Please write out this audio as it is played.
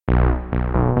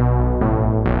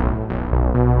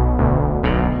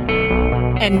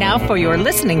And now for your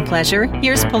listening pleasure,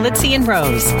 here's Polizzi and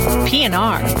Rose,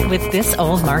 PNR with This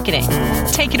Old Marketing.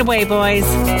 Take it away, boys.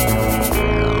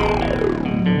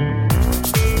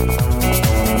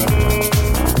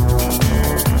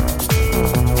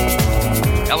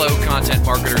 Hello, content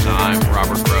marketers. I'm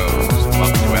Robert Rose.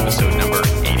 Welcome to episode number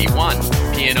 81,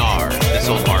 PNR, This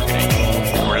Old Marketing,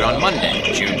 recorded on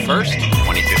Monday, June 1st,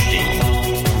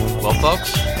 2015. Well,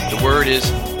 folks, the word is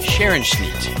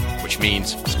Scherenschnitt, which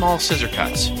means small scissor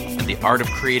cuts and the art of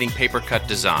creating paper cut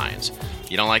designs.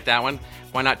 You don't like that one?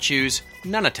 Why not choose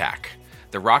Nunatak,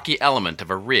 the rocky element of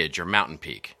a ridge or mountain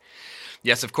peak?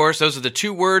 Yes, of course, those are the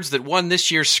two words that won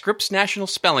this year's Scripps National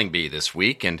Spelling Bee this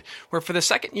week, and where for the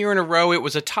second year in a row it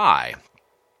was a tie.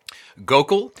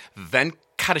 Gokul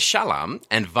Venkateshalam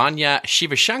and Vanya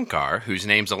Shivashankar, whose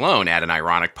names alone add an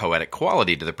ironic poetic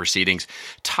quality to the proceedings,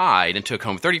 tied and took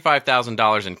home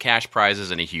 $35,000 in cash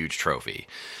prizes and a huge trophy.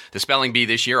 The Spelling Bee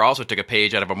this year also took a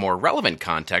page out of a more relevant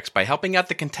context by helping out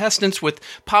the contestants with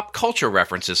pop culture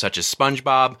references such as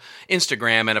SpongeBob,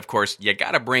 Instagram, and of course, you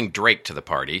gotta bring Drake to the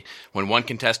party. When one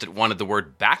contestant wanted the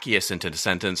word Bacchius into the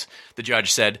sentence, the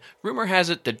judge said, "Rumor has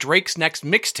it that Drake's next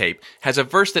mixtape has a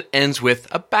verse that ends with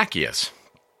a Bacchius."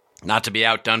 Not to be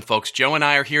outdone, folks, Joe and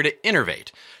I are here to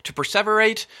innovate, to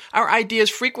perseverate our ideas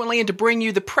frequently, and to bring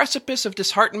you the precipice of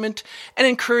disheartenment and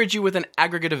encourage you with an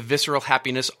aggregate of visceral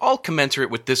happiness, all commensurate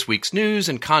with this week's news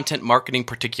and content marketing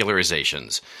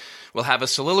particularizations. We'll have a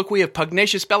soliloquy of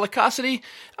pugnacious bellicosity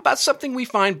about something we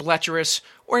find bleacherous,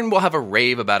 or we'll have a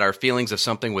rave about our feelings of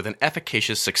something with an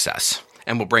efficacious success.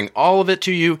 And we'll bring all of it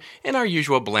to you in our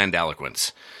usual bland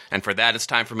eloquence. And for that, it's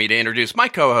time for me to introduce my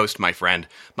co-host, my friend,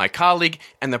 my colleague,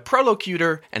 and the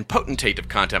prolocutor and potentate of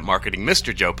content marketing,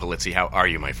 Mr. Joe Polizzi. How are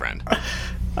you, my friend?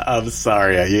 I'm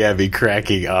sorry. You have me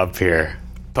cracking up here.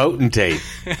 Potentate.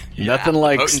 Yeah, nothing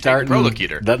like starting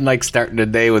the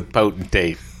day with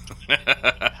potentate.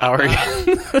 How are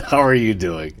you? How are you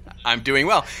doing? I'm doing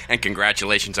well. And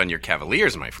congratulations on your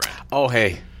Cavaliers, my friend. Oh,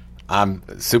 hey. I'm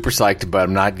super psyched, but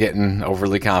I'm not getting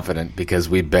overly confident because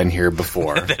we've been here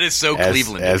before. That is so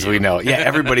Cleveland. As we know. Yeah,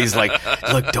 everybody's like,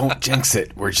 look, don't jinx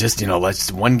it. We're just,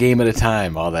 let's one game at a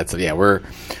time. All that stuff. Yeah, we're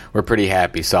pretty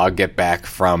happy. So I'll get back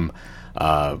from,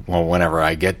 whenever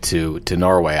I get to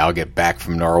Norway, I'll get back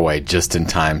from Norway just in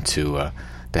time to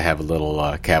have a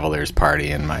little Cavaliers party,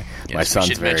 and my son's very excited.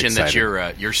 You should mention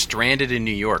that you're stranded in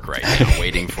New York right now,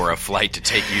 waiting for a flight to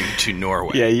take you to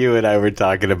Norway. Yeah, you and I were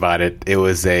talking about it. It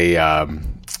was a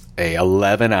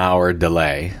 11-hour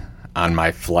delay on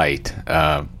my flight,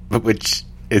 which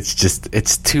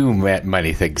it's too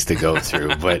many things to go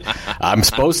through. But I'm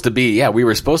supposed to be. Yeah, we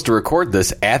were supposed to record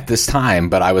this at this time,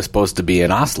 but I was supposed to be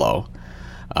in Oslo,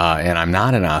 and I'm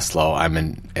not in Oslo.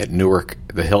 I'm at Newark,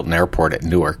 the Hilton Airport at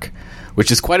Newark, which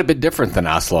is quite a bit different than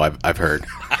Oslo, I've heard.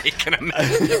 I can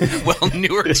imagine. Well,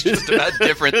 Newark's just about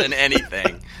different than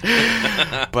anything.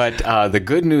 But the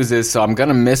good news is, so I'm going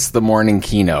to miss the morning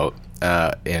keynote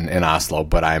in Oslo,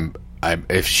 but I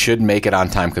should make it on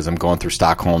time because I'm going through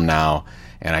Stockholm now,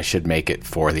 and I should make it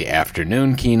for the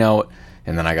afternoon keynote,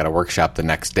 and then I got a workshop the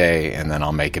next day, and then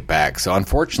I'll make it back. So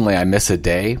unfortunately, I miss a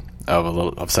day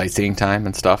of sightseeing time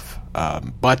and stuff,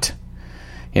 but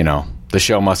the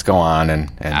show must go on,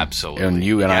 and absolutely, and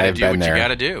you and I have been there. You got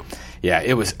to do. Yeah,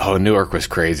 it was. Oh, Newark was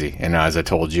crazy, and as I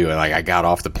told you, I got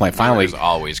off the plane. Finally, it was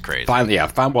always crazy. Finally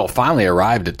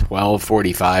arrived at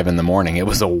 12:45 in the morning. It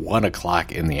was a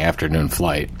 1:00 in the afternoon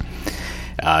flight,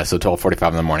 so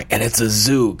 12:45 in the morning, and it's a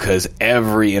zoo because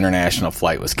every international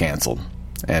flight was canceled,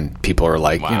 and people are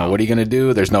like, wow. What are you going to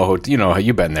do? There's no hotel.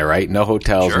 You've been there, right? No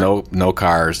hotels, sure. no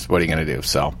cars. What are you going to do?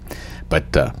 So,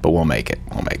 but we'll make it.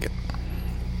 We'll make it.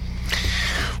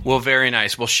 Well, very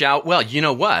nice. Well, you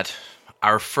know what?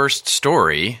 Our first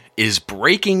story is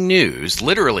breaking news,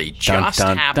 literally just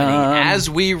happening as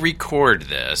we record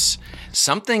this.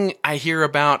 Something I hear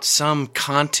about, some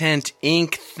Content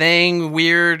Inc. thing,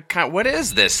 weird. What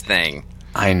is this thing?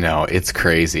 I know, it's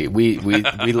crazy. We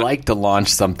like to launch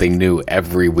something new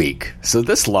every week. So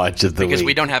this launch is the because week.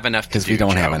 we don't have enough to do. Because we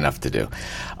don't have enough to do.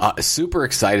 Super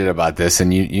excited about this,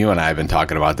 and you and I have been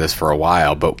talking about this for a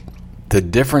while, but the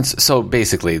difference, so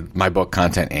basically, my book,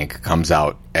 Content Inc., comes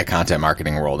out at Content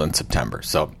Marketing World in September.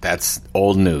 So that's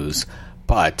old news.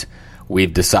 But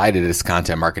we've decided as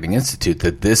Content Marketing Institute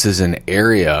that this is an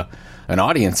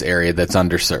audience area that's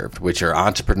underserved, which are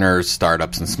entrepreneurs,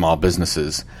 startups, and small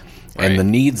businesses. Right. And the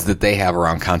needs that they have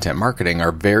around content marketing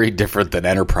are very different than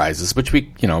enterprises,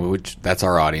 which that's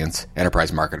our audience.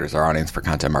 Enterprise marketers, our audience for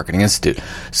Content Marketing Institute.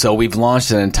 So we've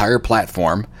launched an entire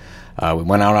platform. We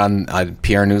went out on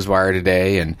PR Newswire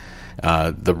today, and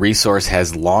the resource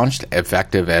has launched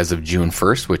effective as of June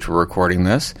 1st, which we're recording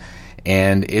this.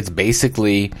 and it's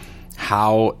basically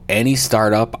how any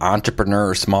startup, entrepreneur,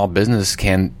 or small business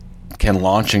can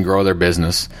launch and grow their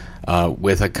business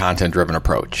with a content-driven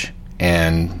approach.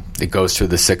 And it goes through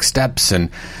the 6 steps,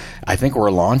 and I think we're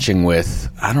launching with,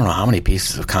 I don't know how many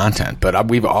pieces of content, but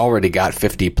we've already got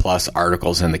 50-plus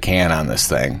articles in the can on this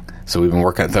thing. So we've been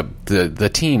working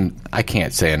the team. I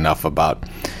can't say enough about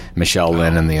Michelle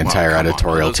Lynn and the entire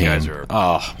editorial team. Those guys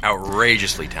are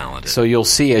outrageously talented. So you'll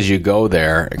see as you go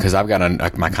there, because I've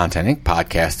got my Content Inc.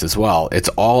 podcast as well. It's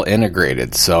all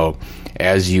integrated. So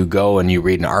as you go and you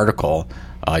read an article,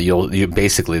 you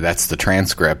basically, that's the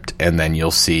transcript, and then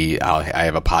you'll see I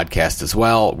have a podcast as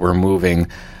well. We're moving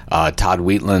Todd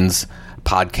Wheatland's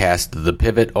podcast, The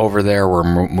Pivot, over there. We're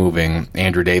moving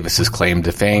Andrew Davis's Claim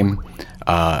to Fame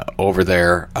over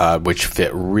there, which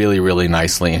fit really, really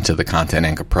nicely into the Content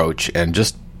Inc. approach, and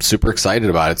just super excited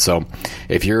about it. So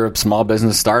if you're a small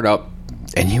business startup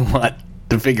and you want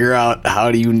to figure out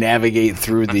how do you navigate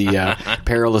through the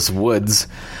perilous woods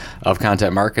of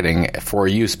content marketing for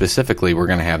you specifically, we're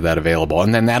going to have that available,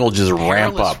 and then that'll just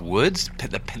ramp up. Woods,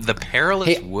 the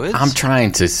perilous woods. I'm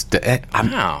trying to.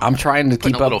 I'm trying to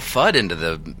keep a little FUD into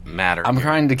the matter. I'm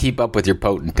trying to keep up with your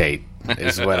potentate.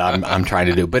 Is what I'm trying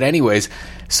to do. But anyways,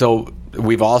 so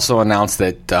we've also announced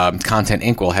that Content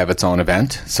Inc. will have its own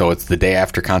event. So it's the day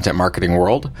after Content Marketing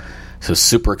World. So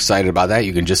super excited about that.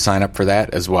 You can just sign up for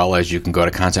that, as well as you can go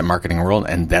to Content Marketing World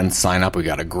and then sign up. We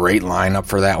got a great lineup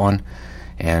for that one.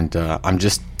 And I'm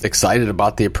just excited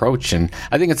about the approach. And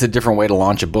I think it's a different way to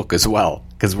launch a book as well,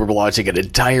 because we're launching an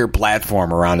entire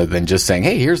platform around it than just saying,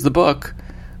 hey, here's the book.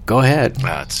 Go ahead.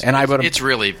 It's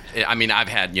really, I mean, I've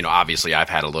had, obviously I've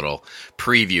had a little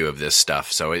preview of this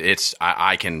stuff. So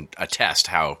I can attest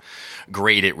how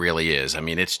great it really is. I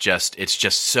mean, it's just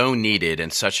so needed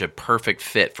and such a perfect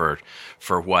fit for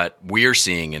what we're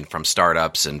seeing and from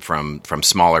startups and from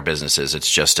smaller businesses.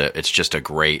 It's just a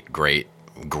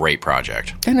great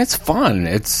project, and it's fun.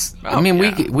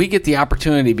 We get the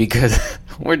opportunity because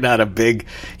we're not a big,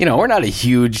 we're not a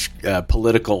huge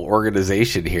political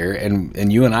organization here,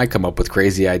 and you and I come up with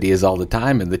crazy ideas all the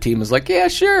time, and the team is like, yeah,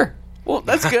 sure, well,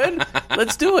 that's good,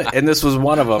 let's do it. And this was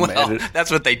one of them. Well, that's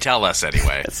what they tell us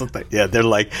anyway. They're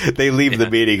like, they leave the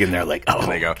meeting and they're like, oh,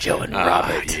 they go, Joe and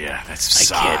Robert,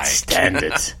 that's I can't stand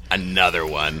it. Another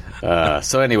one.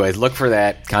 So anyways, look for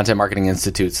that, Content Marketing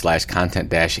Institute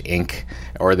 /Content-Inc.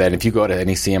 Or then if you go to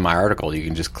any CMI article, you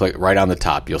can just click right on the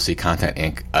top. You'll see Content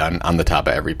Inc. on the top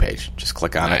of every page. Just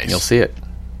click on it and you'll see it.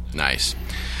 Nice.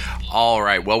 All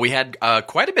right. Well, we had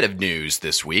quite a bit of news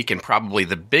this week, and probably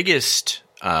the biggest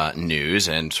news,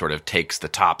 and sort of takes the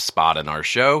top spot in our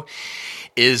show,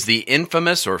 is the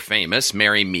infamous or famous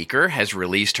Mary Meeker has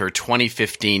released her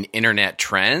 2015 Internet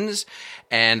Trends.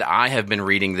 And I have been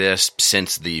reading this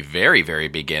since the very, very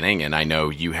beginning, and I know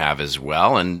you have as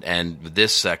well. And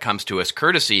this comes to us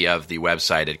courtesy of the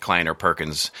website at Kleiner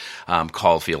Perkins,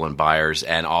 Caulfield and Byers,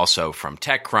 and also from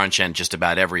TechCrunch, and just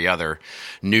about every other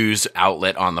news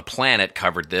outlet on the planet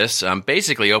covered this.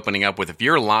 Basically opening up with, if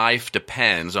your life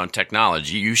depends on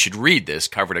technology, you should read this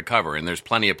cover to cover, and there's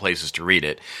plenty of places to read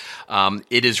it.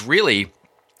 It is really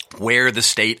where the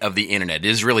state of the internet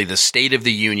is, really the state of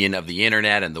the union of the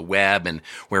internet and the web, and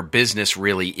where business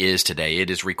really is today. It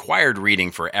is required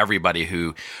reading for everybody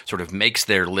who sort of makes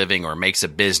their living or makes a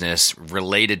business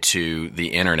related to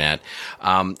the internet.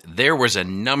 There was a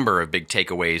number of big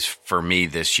takeaways for me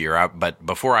this year, but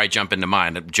before I jump into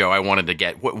mine, Joe, I wanted to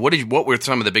get what were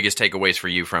some of the biggest takeaways for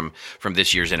you from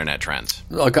this year's Internet Trends?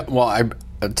 Look, well,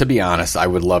 to be honest, I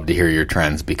would love to hear your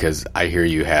trends, because I hear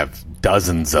you have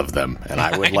dozens of them, and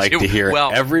I would like to hear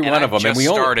every one of them. And we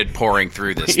started pouring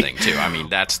through this thing too. I mean,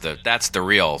 that's the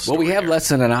real story. Well, we have less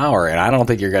than an hour, and I don't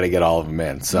think you're going to get all of them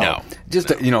in. So,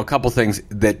 a couple things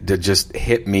that just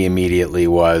hit me immediately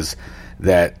was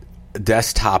that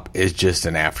desktop is just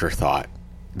an afterthought.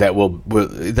 That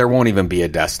there won't even be a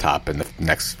desktop in the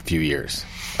next few years.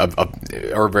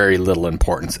 Or very little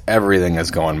importance. Everything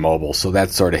is going mobile, so that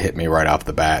sort of hit me right off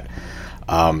the bat.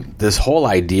 This whole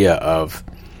idea of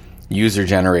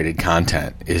user-generated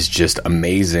content is just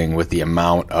amazing, with the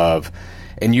amount of,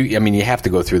 and you have to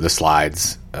go through the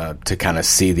slides to kind of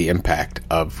see the impact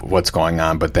of what's going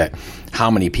on, but that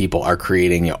how many people are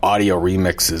creating audio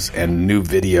remixes and new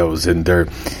videos, and they're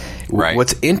right.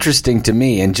 What's interesting to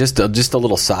me, and just a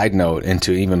little side note,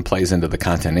 even plays into the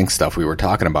Content Inc. stuff we were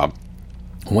talking about.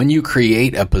 When you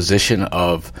create a position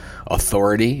of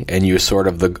authority and you sort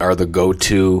of are the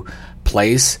go-to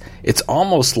place, it's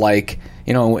almost like,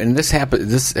 and this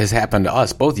has happened to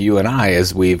us, both you and I,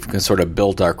 as we've sort of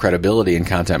built our credibility in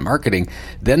content marketing.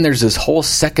 Then there's this whole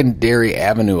secondary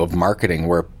avenue of marketing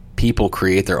where people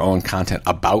create their own content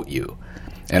about you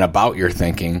and about your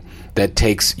thinking that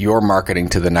takes your marketing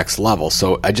to the next level.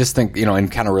 So I just think,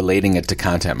 and kind of relating it to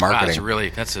content marketing.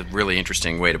 That's a really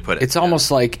interesting way to put it. It's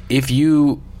almost like if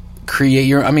you create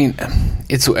your, and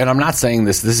I'm not saying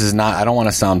this is not, I don't want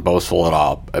to sound boastful at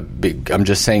all. I'm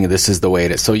just saying this is the way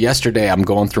it is. So yesterday I'm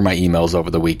going through my emails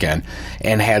over the weekend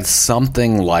and had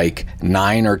something like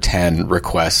 9 or 10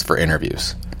 requests for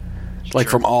interviews. Like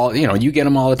from all, you get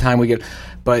them all the time,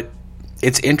 but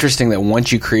it's interesting that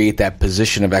once you create that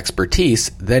position of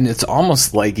expertise, then it's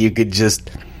almost like you could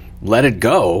just let it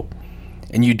go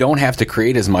and you don't have to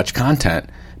create as much content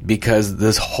because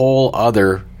this whole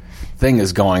other thing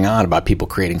is going on about people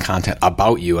creating content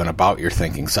about you and about your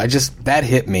thinking. So that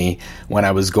hit me when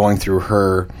I was going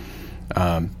through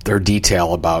their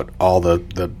detail about all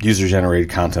the user-generated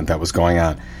content that was going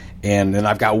on. And then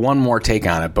I've got one more take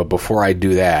on it, but before I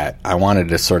do that, I wanted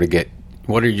to sort of get,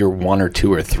 what are your 1 or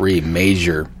 2 or 3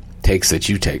 major takes that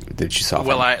you saw?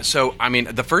 Well,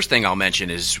 the first thing I'll mention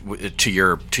is to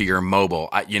your mobile.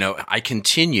 I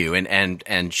continue,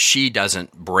 and she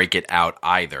doesn't break it out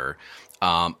either.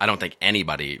 I don't think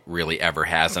anybody really ever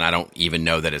has, and I don't even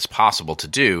know that it's possible to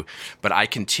do. But I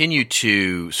continue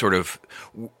to sort of,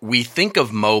 we think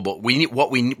of mobile.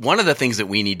 One of the things that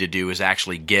we need to do is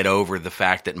actually get over the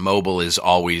fact that mobile is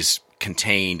always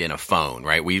contained in a phone,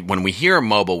 right? When we hear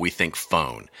mobile, we think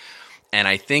phone. And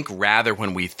I think rather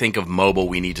when we think of mobile,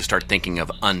 we need to start thinking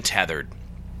of untethered.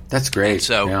 That's great. And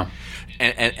so, yeah.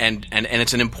 And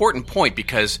it's an important point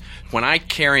because when I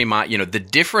carry my, the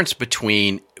difference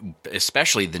between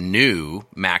especially the new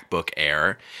MacBook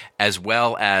Air, as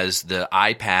well as the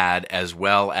iPad, as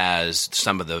well as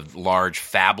some of the large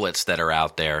phablets that are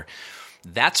out there,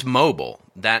 that's mobile.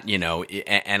 That,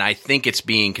 and I think it's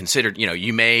being considered,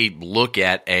 you may look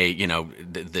at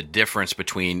the difference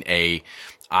between a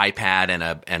iPad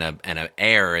and an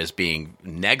Air as being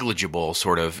negligible,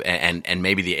 sort of, and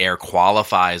maybe the Air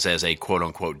qualifies as a quote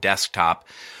unquote desktop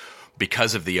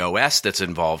because of the OS that's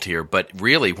involved here. But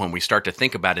really, when we start to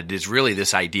think about it, it is really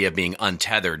this idea of being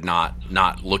untethered,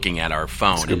 not looking at our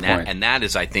phone, and that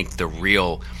is, I think, the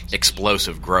real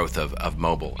explosive growth of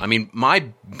mobile.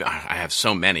 I have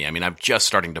so many. I'm just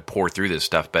starting to pour through this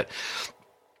stuff, but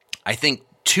I think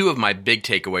 2 of my big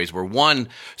takeaways were, one,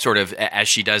 sort of as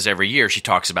she does every year, she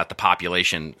talks about the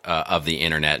population of the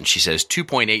internet, and she says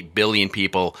 2.8 billion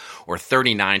people, or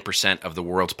 39% of the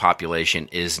world's population,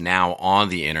 is now on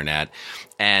the internet,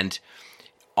 and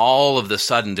all of the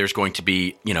sudden there's going to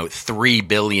be 3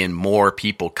 billion more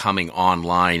people coming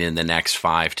online in the next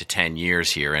 5 to 10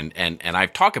 years here, and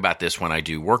I've talked about this when I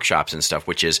do workshops and stuff,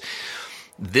 which is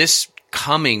this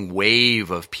coming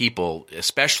wave of people,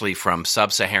 especially from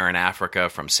sub-Saharan Africa,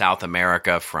 from South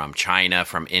America, from China,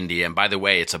 from India. And by the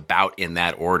way, it's about in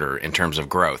that order in terms of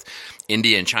growth.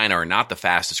 India and China are not the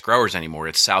fastest growers anymore.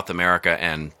 It's South America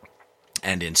and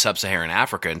in sub-Saharan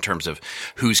Africa in terms of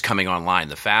who's coming online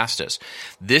the fastest.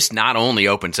 This not only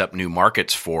opens up new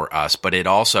markets for us, but it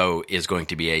also is going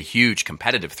to be a huge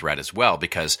competitive threat as well,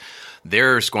 because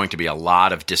there's going to be a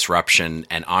lot of disruption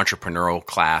and entrepreneurial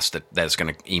class that is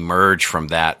going to emerge from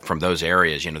those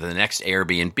areas. The next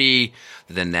Airbnb,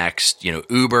 the next,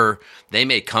 Uber, they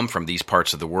may come from these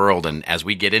parts of the world. And as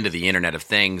we get into the Internet of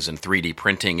Things and 3D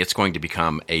printing, it's going to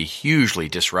become a hugely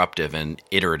disruptive and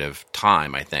iterative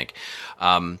time, I think.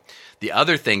 The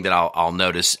other thing that I'll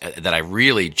notice that I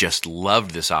really just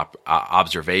loved this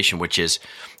observation, which is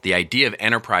the idea of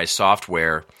enterprise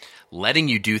software letting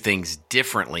you do things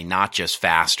differently, not just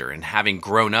faster. And having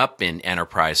grown up in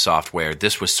enterprise software,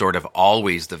 this was sort of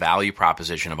always the value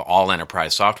proposition of all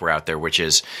enterprise software out there, which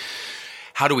is,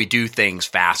 how do we do things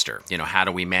faster? How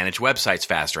do we manage websites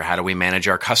faster? How do we manage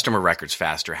our customer records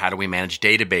faster? How do we manage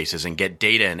databases and get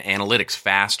data and analytics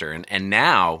faster? And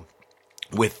now,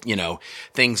 with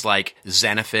things like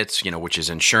Zenefits, which is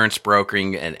insurance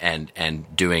brokering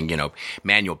and doing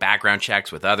manual background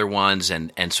checks with other ones,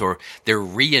 and so they're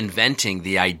reinventing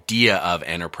the idea of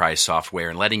enterprise software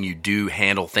and letting you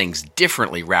handle things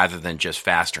differently rather than just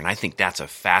faster. And I think that's a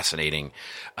fascinating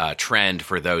trend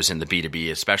for those in the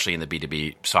B2B, especially in the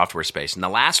B2B software space. And the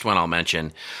last one I'll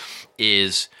mention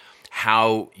is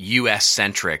how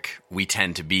U.S.-centric we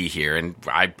tend to be here. And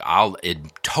I'll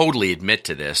totally admit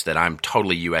to this, that I'm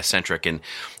totally U.S.-centric, and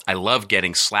I love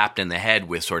getting slapped in the head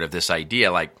with sort of this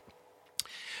idea, like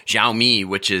Xiaomi,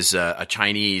 which is a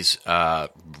Chinese,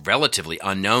 relatively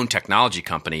unknown technology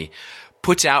company,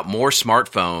 puts out more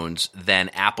smartphones than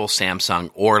Apple,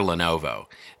 Samsung, or Lenovo.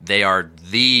 They are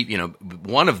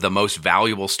one of the most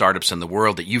valuable startups in the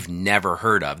world that you've never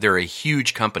heard of. They're a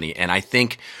huge company, and I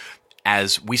think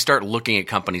as we start looking at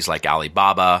companies like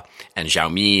Alibaba and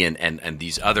Xiaomi and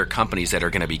these other companies that are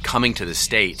going to be coming to the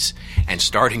States and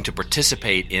starting to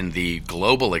participate in the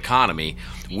global economy,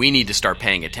 we need to start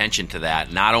paying attention to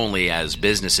that, not only as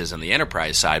businesses on the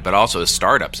enterprise side, but also as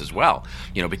startups as well,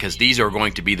 because these are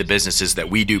going to be the businesses that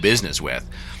we do business with.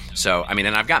 So, I mean,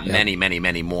 and I've got many, many,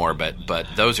 many more, but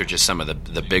those are just some of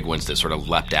the big ones that sort of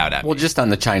leapt out at me. Well, just on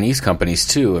the Chinese companies,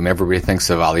 too. I mean, everybody thinks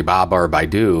of Alibaba or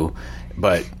Baidu,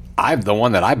 but the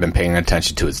one that I've been paying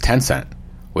attention to is Tencent,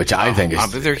 which I think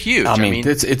is... they're huge. I mean,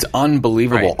 it's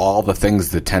unbelievable, right. all the things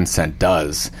that Tencent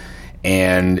does,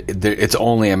 and it's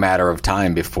only a matter of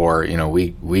time before,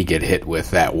 we get hit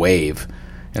with that wave,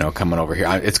 coming over here.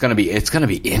 It's going to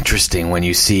be interesting when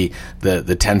you see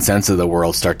the Tencents of the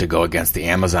world start to go against the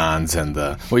Amazons and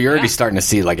you're already starting to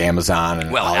see like Amazon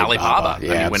and Alibaba.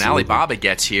 Yeah, when Alibaba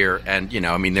gets here, and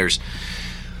there's...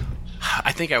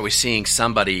 I think I was seeing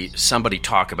somebody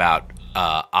talk about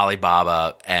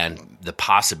Alibaba and the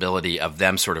possibility of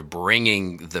them sort of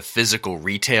bringing the physical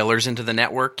retailers into the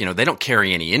network. They don't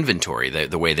carry any inventory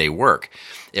the way they work.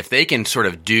 If they can sort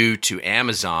of do to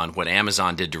Amazon what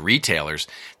Amazon did to retailers,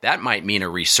 that might mean a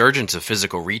resurgence of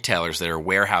physical retailers that are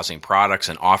warehousing products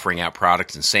and offering out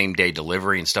products and same-day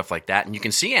delivery and stuff like that. And you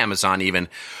can see Amazon even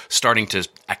starting to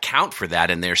account for that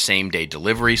in their same-day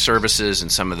delivery services and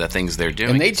some of the things they're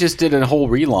doing. And they just did a whole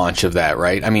relaunch of that,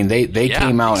 right? I mean, they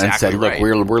came out and said, look,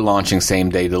 we're launching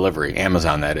same-day delivery.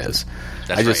 Amazon, that is.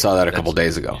 I just saw that a couple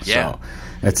days ago. Yeah. So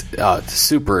it's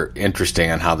super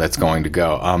interesting on how that's going to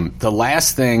go. The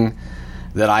last thing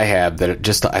that I have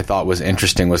that I thought was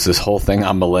interesting was this whole thing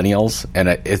on millennials, and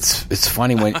it's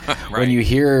funny when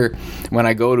right. when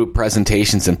I go to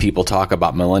presentations and people talk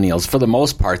about millennials. For the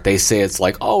most part, they say it's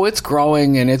like, oh, it's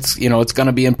growing and it's it's going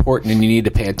to be important and you need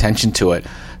to pay attention to it.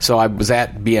 So I was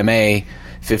at BMA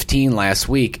 15 last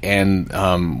week, and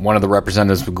one of the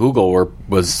representatives of Google were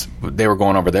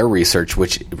going over their research,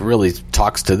 which really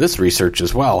talks to this research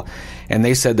as well. And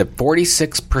they said that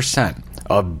 46%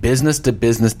 of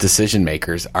business-to-business decision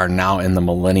makers are now in the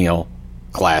millennial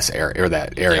class area, or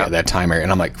that area, that time area.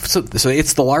 And I'm like, so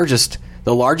it's the largest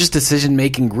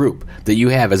decision-making group that you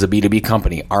have as a B2B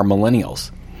company are millennials.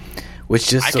 I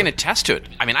can attest to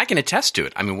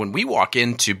it. I mean, when we walk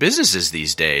into businesses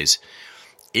these days,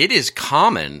 it is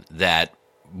common that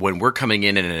when we're coming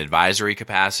in an advisory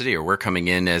capacity or we're coming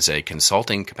in as a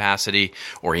consulting capacity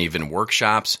or even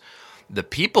workshops, the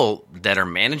people that are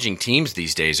managing teams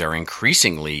these days are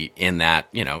increasingly in that,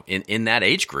 in that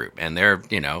age group. And they're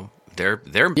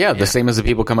the same as the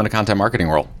people coming to content marketing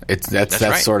world. That's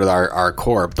right. Sort of our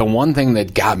core. The one thing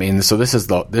that got me, and so this is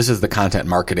the content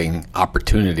marketing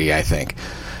opportunity, I think.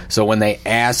 So when they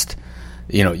asked,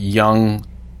 young,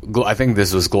 I think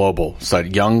this was global, so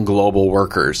young global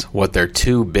workers, what their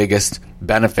two biggest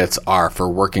benefits are for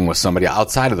working with somebody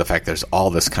outside of the fact there's all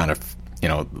this kind of,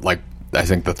 like I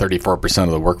think the 34%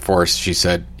 of the workforce, she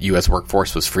said, U.S.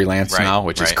 workforce was freelance now,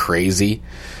 which is crazy.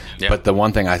 Yeah. But the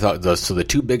one thing I thought, so the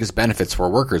two biggest benefits for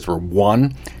workers were,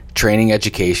 one, training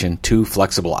education, two,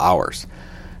 flexible hours.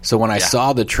 So when I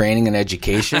saw the training and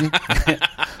education,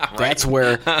 that's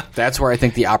where I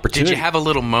think the opportunity. Did you have a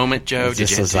little moment, Joe?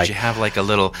 Did you have like a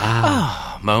little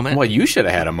moment? Well, you should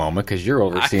have had a moment because you're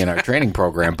overseeing our training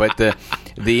program. But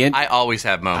I always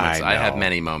have moments. I have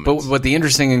many moments. But the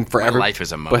interesting thing for life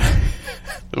is a moment.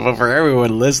 But for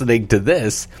everyone listening to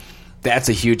this, that's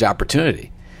a huge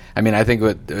opportunity. I mean, I think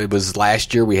it was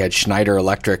last year we had Schneider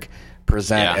Electric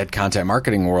present at Content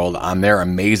Marketing World on their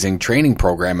amazing training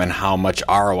program and how much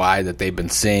ROI that they've been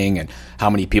seeing and how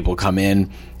many people come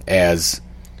in as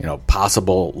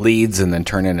possible leads and then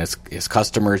turn in as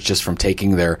customers just from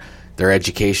taking their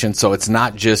education. So it's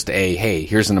not just hey,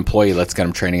 here's an employee, let's get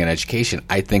them training and education.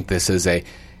 I think this is a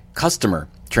customer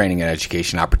training and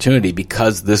education opportunity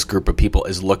because this group of people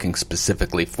is looking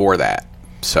specifically for that.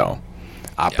 So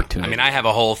opportunity. I mean, I have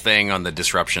a whole thing on the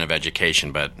disruption of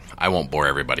education, but I won't bore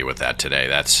everybody with that today.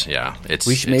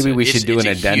 We should do an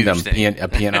addendum, a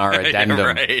PNR addendum.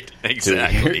 Right,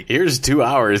 exactly. Here's 2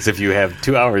 hours if you have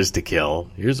 2 hours to kill.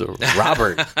 Here's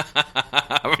Robert.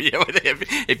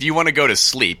 If you want to go to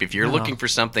sleep, if you're looking for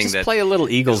something just play a little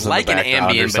Eagles like in the an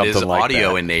ambient but is like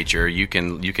audio that. in nature, you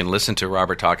can listen to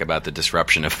Robert talk about the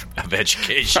disruption of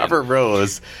education. Robert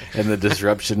Rose and the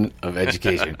disruption of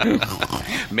education.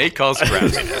 May cause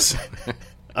drowsiness.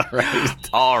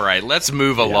 All right. Let's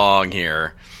move along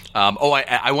here.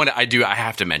 I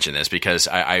have to mention this because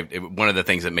one of the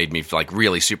things that made me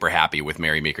really super happy with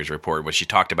Mary Meeker's report was she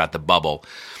talked about the bubble,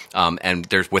 and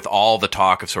there's with all the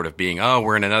talk of sort of being,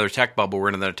 we're in another tech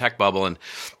bubble, and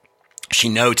she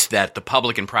notes that the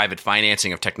public and private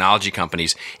financing of technology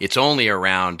companies, it's only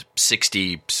around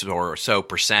 60 or so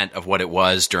percent of what it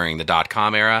was during the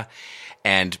dot-com era.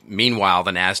 And meanwhile,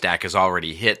 the NASDAQ has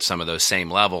already hit some of those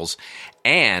same levels,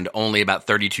 and only about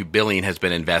 $32 billion has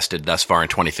been invested thus far in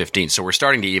 2015. So we're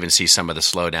starting to even see some of the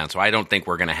slowdown. So I don't think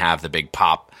we're going to have the big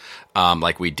pop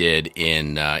like we did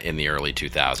in the early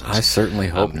 2000s. I certainly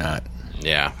hope not.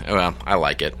 Yeah, well, I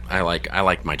like it. I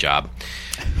like my job.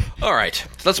 All right, so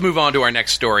let's move on to our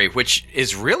next story, which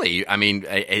is really, I mean,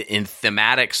 in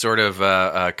thematic sort of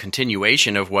a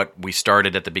continuation of what we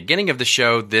started at the beginning of the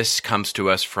show. This comes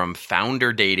to us from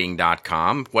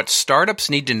founderdating.com. What startups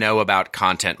need to know about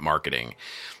content marketing.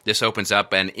 This opens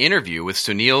up an interview with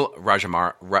Sunil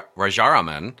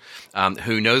Rajaraman,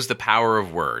 who knows the power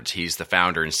of words. He's the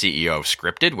founder and CEO of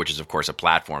Scripted, which is, of course, a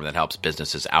platform that helps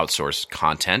businesses outsource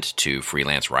content to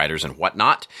freelance writers and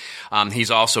whatnot. He's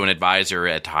also an advisor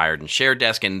at Hired and Shared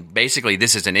Desk, and basically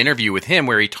this is an interview with him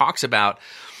where he talks about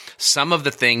some of the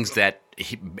things that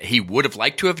he would have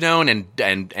liked to have known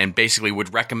and basically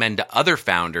would recommend to other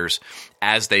founders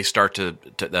as they start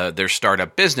their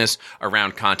startup business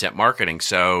around content marketing.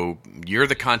 So you're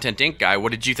the Content Inc. guy.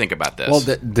 What did you think about this?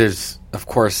 Well, there's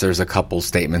a couple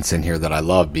statements in here that I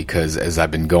love, because as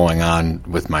I've been going on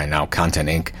with my now Content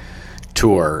Inc.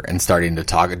 tour and starting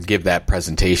to give that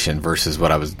presentation versus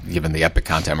what I was given the Epic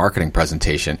Content Marketing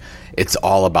presentation, it's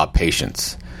all about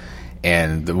patience.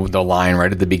 And the line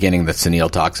right at the beginning that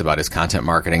Sunil talks about is content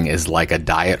marketing is like a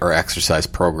diet or exercise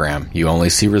program. You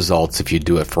only see results if you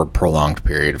do it for a prolonged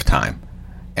period of time.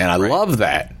 And I love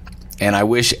that. And I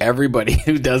wish everybody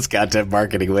who does content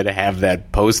marketing would have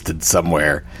that posted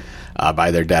somewhere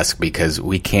by their desk, because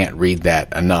we can't read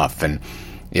that enough. And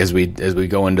as we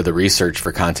go into the research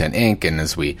for Content Inc. and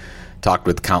as we talked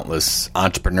with countless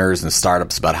entrepreneurs and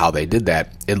startups about how they did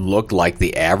that, it looked like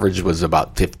the average was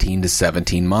about 15 to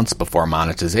 17 months before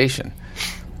monetization.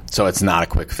 So it's not a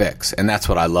quick fix. And that's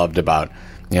what I loved about,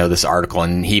 this article.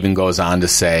 And he even goes on to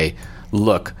say,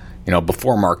 look,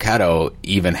 before Marketo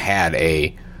even had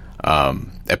a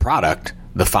product,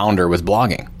 the founder was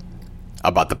blogging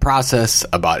about the process,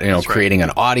 about, creating an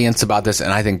audience about this.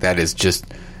 And I think that is just,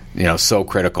 so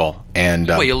critical. And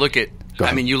well, you look at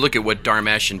what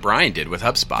Dharmesh and Brian did with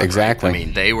HubSpot. Exactly. Right? I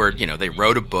mean, they were, they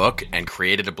wrote a book and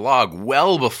created a blog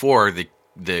well before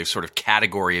the sort of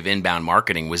category of inbound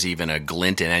marketing was even a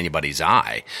glint in anybody's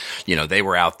eye. They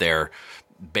were out there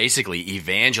basically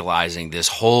evangelizing this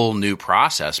whole new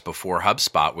process before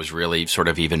HubSpot was really sort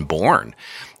of even born.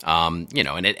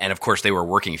 And of course they were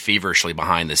working feverishly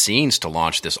behind the scenes to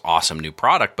launch this awesome new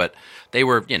product, but they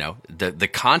were, the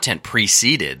content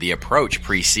the approach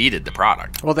preceded the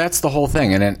product. Well, that's the whole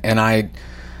thing. And I,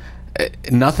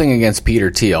 nothing against Peter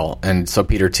Thiel. And so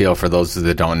Peter Thiel, for those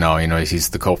that don't know, he's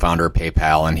the co-founder of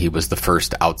PayPal, and he was the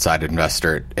first outside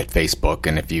investor at Facebook.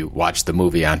 And if you watch the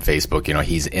movie on Facebook,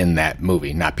 he's in that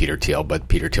movie, not Peter Thiel, but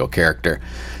Peter Thiel character.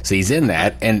 So he's in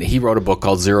that, and he wrote a book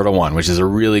called 0 to 1, which is a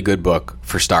really good book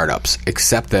for startups,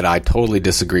 except that I totally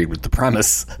disagreed with the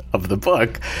premise of the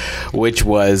book, which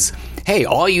was, hey,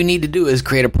 all you need to do is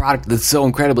create a product that's so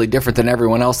incredibly different than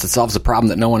everyone else that solves a problem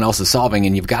that no one else is solving,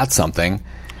 and you've got something.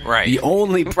 Right. The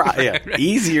only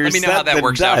easier. Let me know how that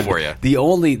works out for you.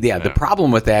 The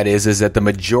problem with that is that the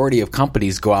majority of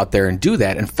companies go out there and do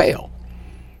that and fail.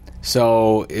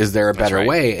 So is there a better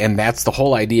way? And that's the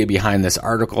whole idea behind this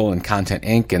article and Content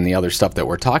Inc. and the other stuff that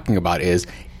we're talking about. Is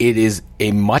it is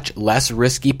a much less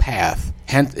risky path.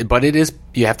 But it is,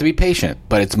 you have to be patient,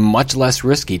 but it's much less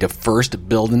risky to first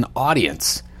build an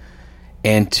audience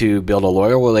and to build a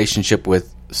loyal relationship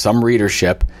with some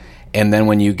readership. And then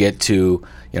when you get to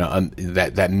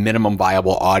that minimum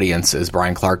viable audience, as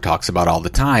Brian Clark talks about all the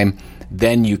time,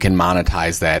 then you can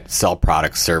monetize that, sell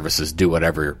products, services, do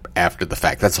whatever after the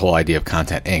fact. That's the whole idea of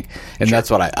Content Inc. And that's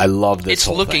what I love this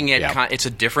whole thing. It's a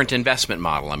different investment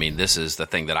model. I mean, this is the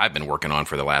thing that I've been working on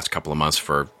for the last couple of months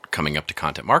for coming up to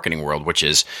Content Marketing World, which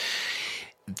is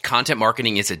content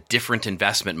marketing is a different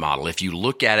investment model. If you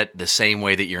look at it the same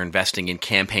way that you're investing in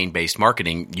campaign-based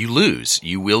marketing, you lose.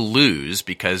 You will lose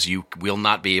because you will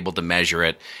not be able to measure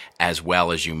it as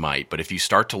well as you might. But if you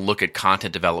start to look at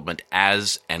content development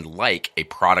as and like a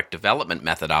product development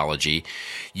methodology,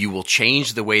 you will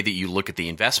change the way that you look at the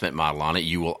investment model on it.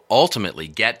 You will ultimately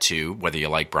get to, whether you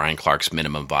like Brian Clark's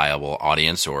minimum viable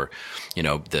audience or,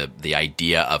 the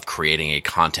idea of creating a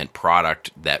content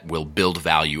product that will build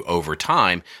value over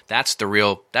time. That's the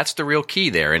real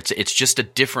key there. It's just a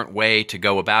different way to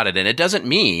go about it. And it doesn't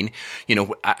mean,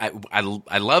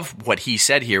 I love what he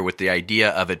said here with the idea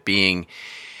of it being,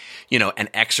 an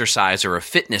exercise or a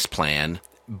fitness plan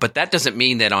But that doesn't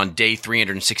mean that on day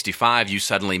 365 you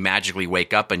suddenly magically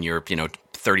wake up and you're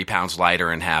 30 pounds lighter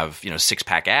and have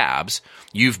 6-pack abs.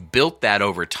 You've built that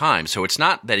over time. So it's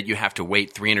not that you have to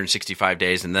wait 365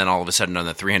 days and then all of a sudden on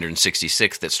the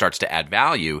 366th that starts to add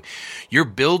value. You're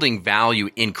building value,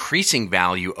 increasing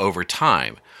value over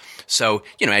time. So,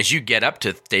 as you get up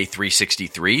to day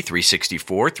 363,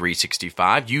 364,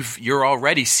 365, you're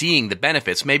already seeing the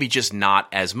benefits, maybe just not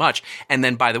as much. And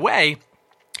then, by the way,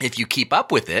 if you keep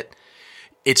up with it,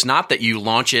 it's not that you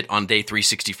launch it on day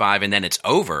 365 and then it's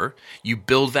over. You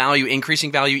build value,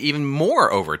 increasing value even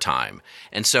more over time.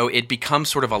 And so it becomes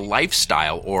sort of a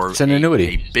lifestyle or it's an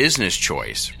annuity. A business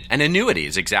choice. An annuity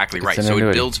is exactly right. So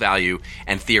it builds value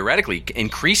and theoretically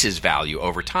increases value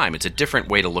over time. It's a different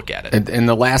way to look at it. And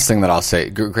the last thing that I'll say,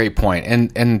 great point.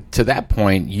 And to that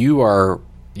point, your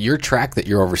track that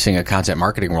you're overseeing at Content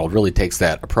Marketing World really takes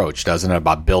that approach, doesn't it?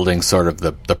 About building sort of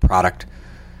the product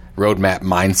roadmap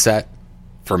mindset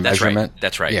for measurement.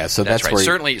 That's right. Yeah, so that's that's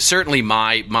right. where Certainly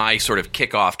my sort of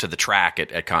kickoff to the track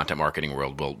at Content Marketing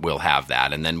World will have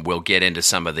that, and then we'll get into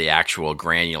some of the actual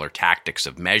granular tactics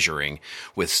of measuring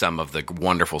with some of the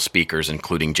wonderful speakers,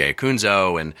 including Jay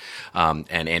Acunzo and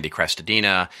Andy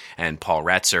Crestodina and Paul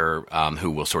Retzer,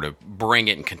 who will sort of bring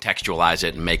it and contextualize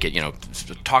it and make it,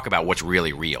 talk about what's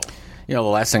really real. the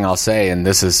last thing I'll say, and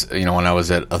this is, when I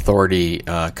was at Authority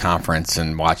conference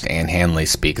and watched Ann Handley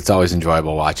speak, it's always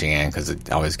enjoyable watching Ann because I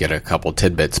always get a couple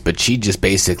tidbits, but she just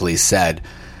basically said,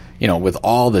 with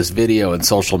all this video and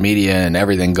social media and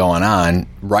everything going on,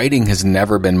 writing has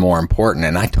never been more important,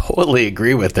 and I totally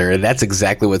agree with her. And that's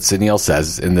exactly what Sunil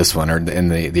says in this one, or in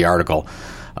the article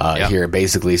here. It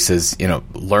basically says,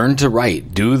 learn to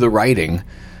write, do the writing,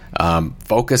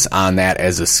 focus on that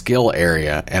as a skill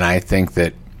area, and I think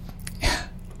that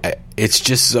it's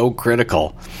just so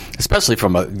critical, especially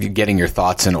from getting your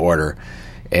thoughts in order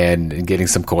and getting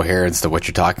some coherence to what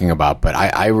you're talking about. But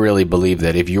I really believe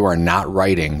that if you are not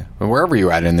writing, wherever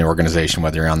you're at in the organization,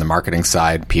 whether you're on the marketing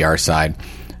side, PR side,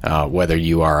 whether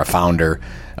you are a founder,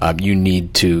 you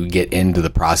need to get into the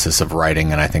process of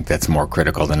writing, and I think that's more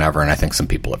critical than ever, and I think some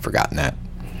people have forgotten that.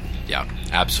 Yeah,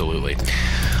 absolutely.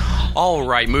 All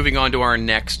right, moving on to our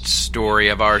next story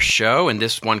of our show, and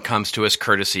this one comes to us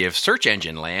courtesy of Search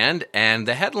Engine Land, and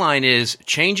the headline is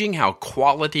Changing How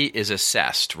Quality is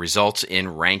Assessed Results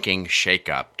in Ranking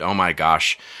Shakeup. Oh my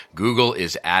gosh, Google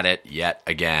is at it yet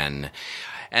again.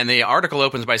 And the article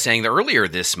opens by saying that earlier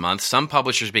this month, some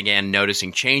publishers began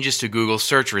noticing changes to Google's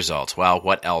search results. Well,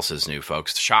 what else is new,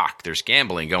 folks? Shock, there's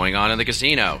gambling going on in the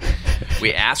casino.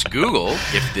 We asked Google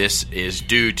if this is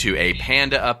due to a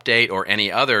panda update or any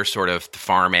other sort of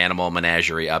farm animal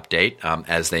menagerie update,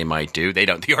 as they might do. They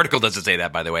don't. The article doesn't say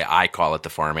that, by the way. I call it the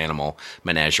farm animal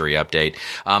menagerie update.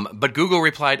 But Google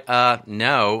replied,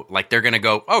 no. Like they're going to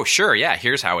go, oh, sure, yeah,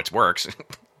 here's how it works.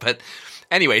 But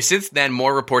anyway, since then,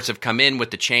 more reports have come in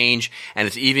with the change, and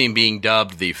it's even being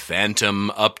dubbed the Phantom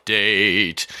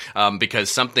Update, because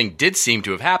something did seem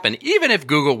to have happened, even if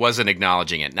Google wasn't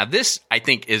acknowledging it. Now, this, I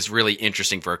think, is really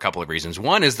interesting for a couple of reasons.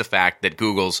 One is the fact that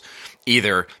Google's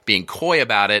either being coy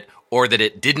about it or that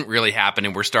it didn't really happen,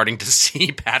 and we're starting to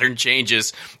see pattern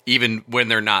changes even when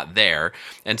they're not there.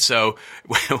 And so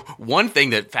one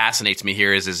thing that fascinates me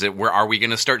here is that are we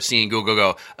going to start seeing Google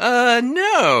go,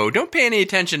 no, don't pay any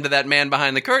attention to that man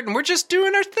behind the curtain. We're just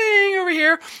doing our thing over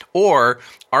here. Or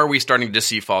are we starting to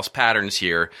see false patterns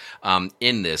here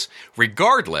in this?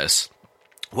 Regardless,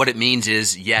 what it means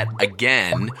is, yet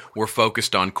again, we're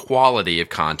focused on quality of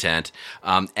content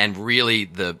and really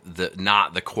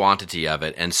not the quantity of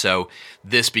it. And so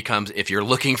this becomes, if you're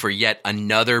looking for yet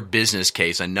another business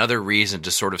case, another reason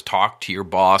to sort of talk to your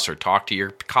boss or talk to your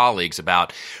colleagues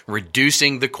about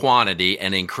reducing the quantity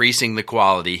and increasing the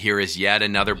quality, here is yet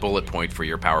another bullet point for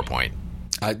your PowerPoint.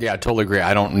 Yeah, I totally agree.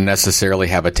 I don't necessarily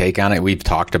have a take on it. We've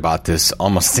talked about this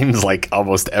seems like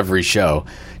almost every show,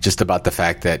 just about the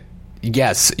fact that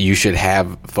yes, you should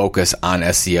have focus on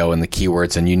SEO and the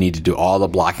keywords, and you need to do all the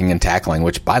blocking and tackling,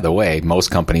 which, by the way,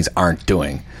 most companies aren't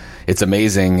doing. It's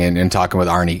amazing, and in talking with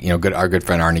Arnie, our good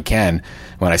friend Arnie Ken,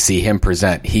 when I see him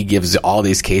present, he gives all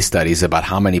these case studies about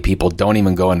how many people don't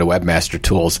even go into Webmaster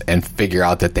Tools and figure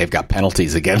out that they've got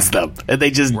penalties against them, and they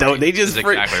just don't. They just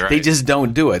exactly right. They just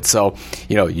don't do it. So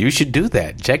you should do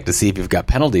that. Check to see if you've got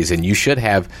penalties, and you should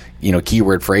have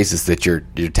keyword phrases that you're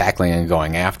tackling and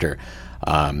going after.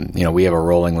 We have a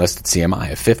rolling list at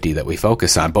CMI of 50 that we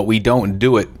focus on, but we don't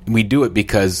do it. We do it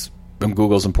because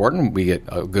Google's important. We get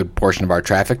a good portion of our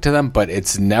traffic to them, but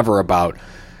it's never about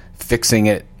fixing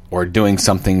it or doing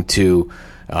something to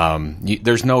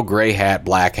There's no gray hat,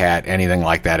 black hat, anything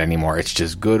like that anymore. It's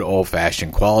just good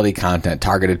old-fashioned quality content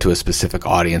targeted to a specific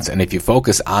audience. And if you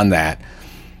focus on that,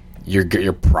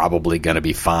 you're probably going to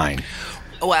be fine.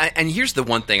 Well, and here's the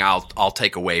one thing I'll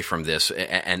take away from this,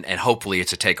 and hopefully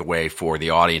it's a takeaway for the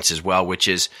audience as well, which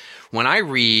is when I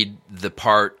read the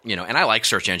part, and I like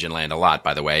Search Engine Land a lot,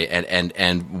 by the way,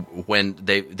 and when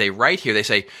they write here, they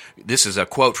say, this is a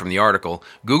quote from the article,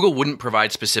 Google wouldn't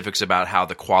provide specifics about how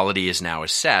the quality is now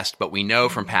assessed, but we know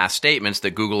from past statements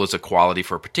that Google's equality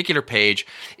for a particular page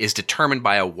is determined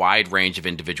by a wide range of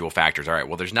individual factors. All right,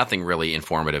 well, there's nothing really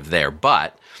informative there,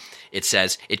 but it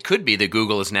says it could be that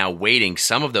Google is now weighting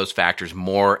some of those factors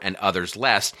more and others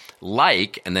less,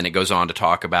 and then it goes on to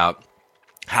talk about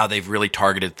how they've really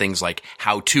targeted things like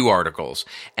how-to articles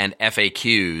and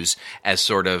FAQs as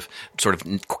sort of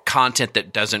content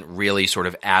that doesn't really sort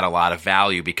of add a lot of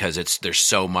value because there's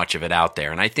so much of it out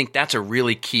there. And I think that's a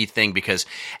really key thing because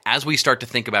as we start to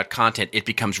think about content, it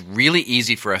becomes really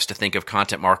easy for us to think of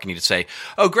content marketing to say,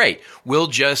 oh, great, we'll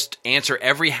just answer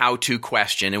every how-to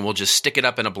question and we'll just stick it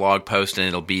up in a blog post and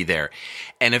it'll be there.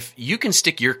 And if you can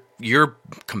stick your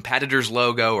competitor's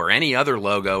logo or any other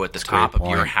logo at the top of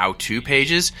your how-to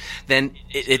pages, then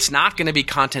it's not going to be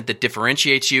content that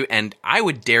differentiates you, and I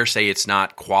would dare say it's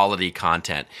not quality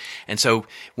content. And so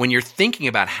when you're thinking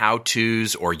about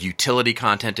how-tos or utility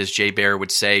content, as Jay Baer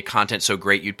would say, content so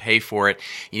great you'd pay for it,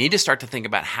 you need to start to think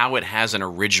about how it has an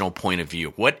original point of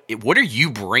view. What are you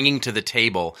bringing to the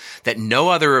table that no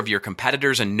other of your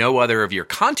competitors and no other of your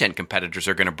content competitors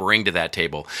are going to bring to that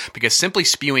table? Because simply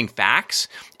spewing facts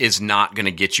is not going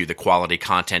to get you the quality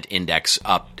content index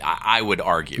up, I would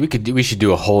argue. We should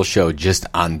do a whole show just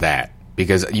on that,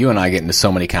 because you and I get into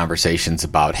so many conversations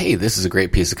about, hey, this is a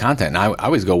great piece of content. And I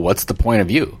always go, what's the point of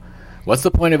view? What's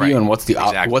the point of view, and what's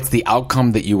the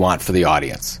outcome that you want for the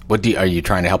audience? Are you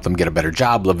trying to help them get a better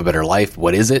job, live a better life?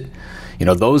 What is it?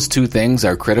 Those two things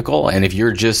are critical. And if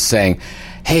you're just saying,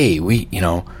 hey, we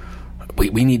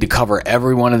need to cover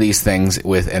every one of these things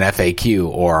with an FAQ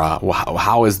or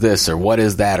how is this or what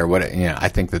is that or what, I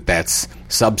think that's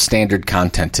substandard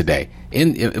content today.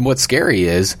 And what's scary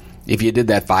is if you did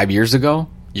that 5 years ago,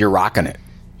 you're rocking it.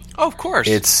 Oh, of course.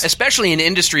 Especially in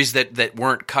industries that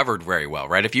weren't covered very well,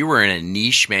 right? If you were in a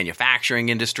niche manufacturing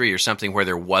industry or something where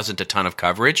there wasn't a ton of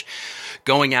coverage,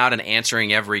 going out and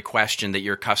answering every question that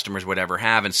your customers would ever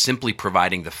have and simply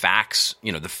providing the facts,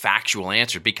 the factual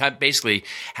answer, because basically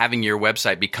having your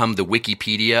website become the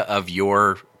Wikipedia of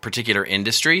your particular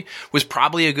industry was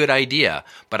probably a good idea,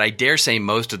 but I dare say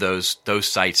most of those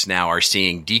sites now are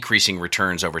seeing decreasing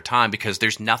returns over time because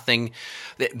there's nothing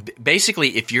that,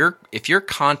 basically if your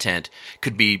content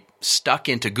could be stuck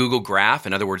into Google Graph,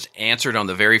 in other words, answered on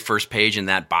the very first page in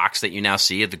that box that you now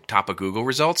see at the top of Google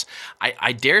results,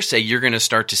 I dare say you're going to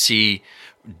start to see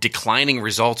declining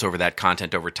results over that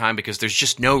content over time because there's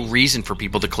just no reason for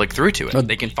people to click through to it.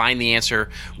 They can find the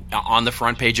answer on the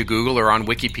front page of Google or on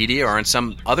Wikipedia or on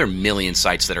some other million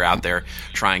sites that are out there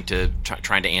trying to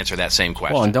answer that same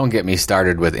question. Well, and don't get me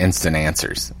started with instant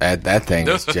answers. That thing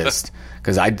is just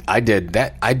because I did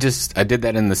that. I did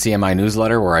that in the CMI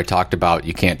newsletter where I talked about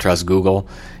you can't trust Google,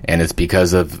 and it's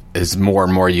because of as more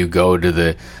and more you go to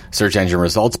the search engine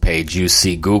results page, you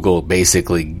see Google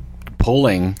basically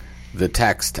pulling the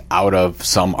text out of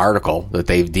some article that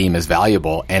they deem as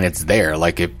valuable, and it's there.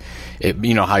 Like if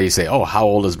how you say, oh, how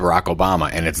old is Barack Obama,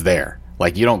 and it's there.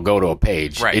 Like you don't go to a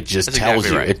page, right. It just That's tells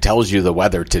exactly you. Right. It tells you the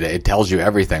weather today. It tells you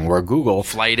everything. Where Google,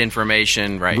 flight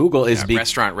information, right? Google is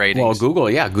restaurant ratings. Well, Google,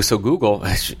 yeah. So Google,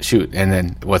 shoot. And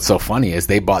then what's so funny is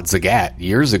they bought Zagat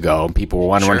years ago, and people were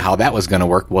wondering how that was going to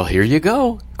work. Well, here you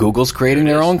go. Google's creating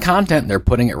their own content. They're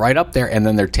putting it right up there, and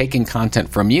then they're taking content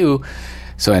from you.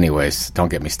 So anyways, don't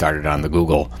get me started on the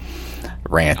Google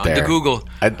rant on there. The Google.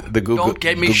 Don't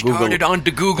get me started on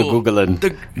the Google. The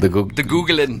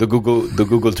Googling. The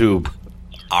Google tube.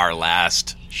 Our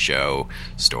last show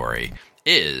story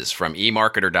is from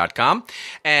eMarketer.com,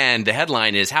 and the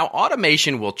headline is How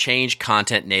Automation Will Change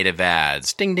Content Native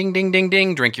Ads. Ding, ding, ding, ding,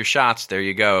 ding. Drink your shots. There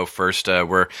you go. First,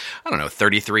 we're,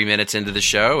 33 minutes into the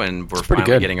show, and we're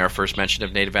finally getting our first mention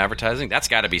of native advertising. That's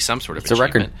got to be some sort of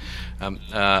achievement. It's a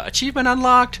record. Achievement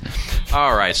unlocked.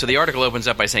 All right, so the article opens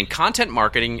up by saying content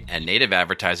marketing and native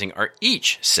advertising are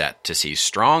each set to see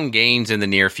strong gains in the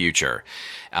near future.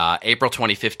 April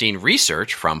 2015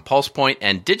 research from PulsePoint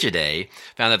and Digiday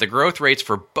found that the growth rates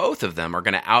for both of them are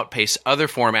going to outpace other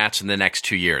formats in the next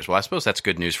 2 years. Well, I suppose that's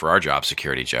good news for our job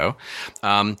security, Joe.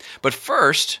 But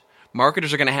first,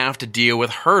 marketers are going to have to deal with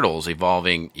hurdles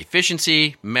involving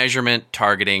efficiency, measurement,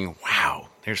 targeting. Wow.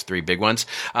 There's three big ones,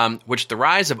 which the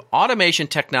rise of automation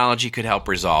technology could help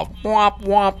resolve. Womp,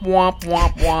 womp, womp,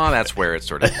 womp, womp. That's where it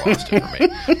sort of lost it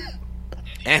for me.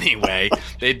 Anyway,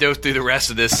 they go through the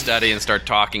rest of this study and start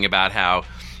talking about how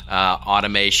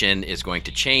automation is going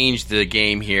to change the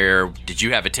game here. Did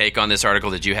you have a take on this article?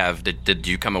 Did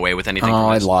you come away with anything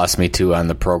from this? It lost me too on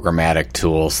the programmatic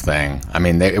tools thing. I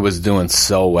mean, it was doing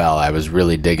so well. I was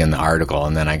really digging the article,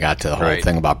 and then I got to the whole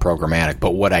thing about programmatic.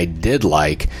 But what I did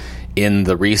like in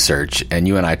the research, and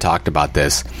you and I talked about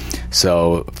this,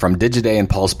 so from Digiday and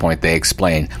PulsePoint, they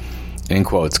explain, in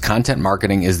quotes, content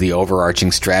marketing is the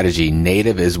overarching strategy.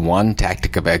 Native is one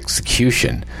tactic of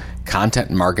execution. Content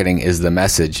marketing is the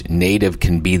message. Native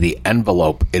can be the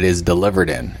envelope it is delivered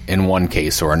in one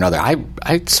case or another.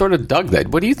 I sort of dug that.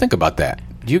 What do you think about that?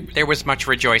 There was much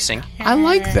rejoicing. I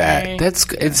like that.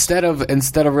 That's instead of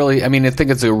really. I mean, I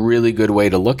think it's a really good way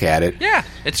to look at it. Yeah,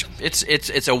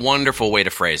 it's a wonderful way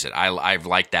to phrase it. I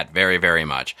like that very, very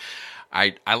much.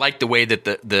 I like the way that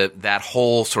that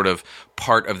whole sort of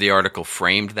part of the article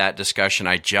framed that discussion.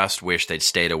 I just wish they'd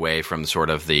stayed away from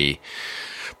sort of the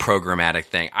programmatic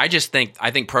thing. I think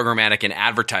programmatic in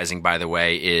advertising, by the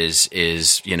way, is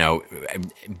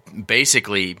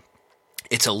basically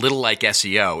it's a little like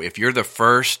SEO. If you're the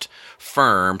first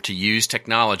firm to use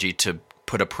technology to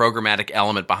put a programmatic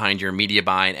element behind your media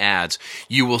buying ads,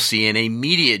 you will see an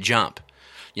immediate jump.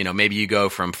 Maybe you go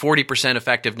from 40%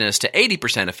 effectiveness to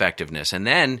 80% effectiveness, and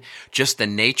then just the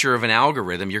nature of an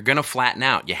algorithm, you're going to flatten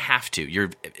out. You have to.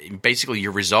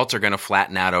 Your results are going to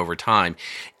flatten out over time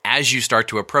as you start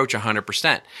to approach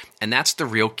 100%. And that's the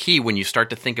real key when you start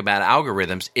to think about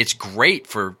algorithms. It's great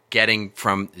for getting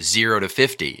from 0 to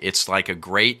 50. It's like a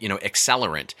great,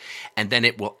 accelerant. And then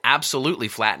it will absolutely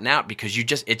flatten out because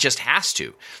it just has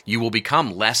to. You will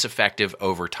become less effective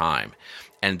over time.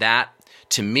 And that,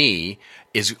 to me,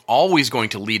 is always going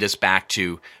to lead us back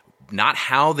to not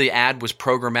how the ad was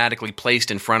programmatically placed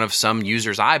in front of some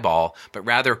user's eyeball, but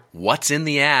rather what's in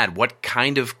the ad, what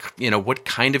kind of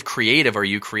creative are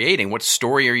you creating, what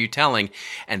story are you telling,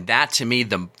 and that, to me,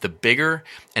 the bigger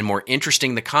and more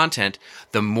interesting the content,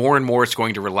 the more and more it's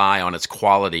going to rely on its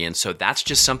quality, and so that's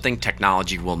just something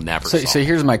technology will never solve. So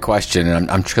here's my question,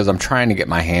 and because I'm trying to get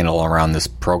my handle around this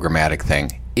programmatic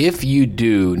thing. If you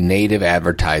do native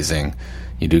advertising,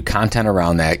 you do content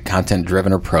around that,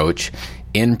 content-driven approach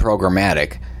in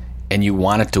programmatic, and you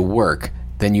want it to work,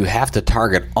 then you have to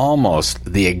target almost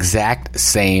the exact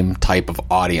same type of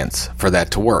audience for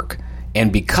that to work.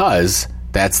 And because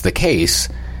that's the case,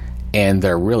 and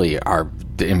there really are,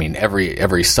 I mean,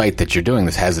 every site that you're doing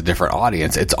this has a different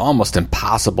audience, it's almost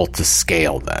impossible to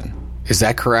scale then. Is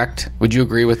that correct? Would you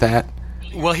agree with that?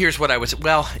 Well, here's what I was.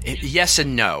 Well, yes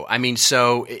and no. I mean,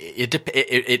 so it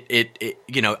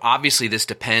obviously this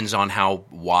depends on how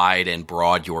wide and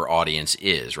broad your audience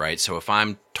is, right? So if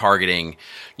I'm targeting,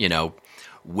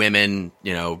 women,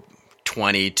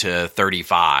 20 to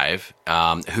 35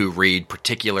 who read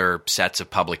particular sets of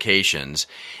publications,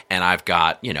 and I've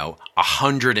got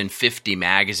 150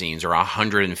 magazines or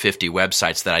 150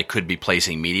 websites that I could be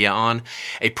placing media on,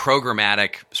 a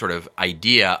programmatic sort of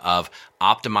idea of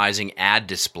optimizing ad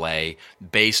display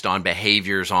based on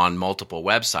behaviors on multiple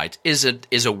websites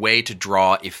is a way to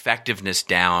draw effectiveness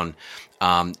down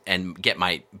and get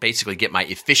my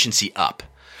efficiency up.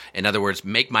 In other words,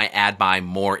 make my ad buy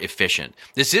more efficient.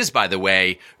 This is, by the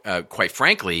way, quite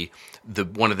frankly,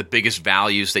 one of the biggest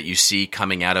values that you see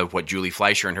coming out of what Julie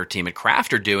Fleischer and her team at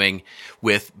Kraft are doing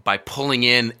by pulling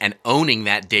in and owning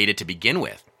that data to begin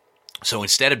with. So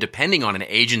instead of depending on an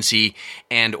agency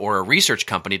and or a research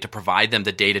company to provide them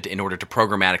the data in order to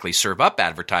programmatically serve up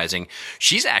advertising,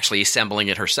 she's actually assembling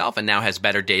it herself and now has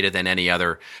better data than any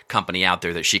other company out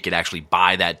there that she could actually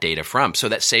buy that data from. So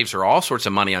that saves her all sorts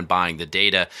of money on buying the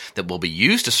data that will be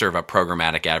used to serve up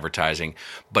programmatic advertising.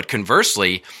 But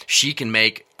conversely, she can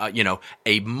make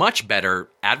a much better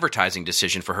advertising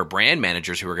decision for her brand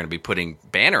managers who are going to be putting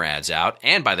banner ads out,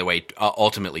 and by the way,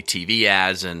 ultimately TV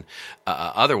ads and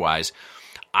otherwise.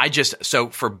 So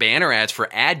for banner ads, for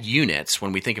ad units,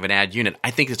 when we think of an ad unit, I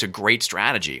think it's a great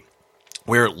strategy.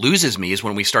 Where it loses me is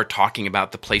when we start talking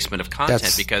about the placement of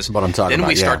content, because then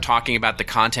we start talking about the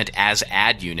content as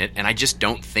ad unit, and I just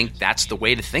don't think that's the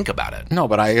way to think about it. No,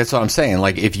 but that's what I'm saying.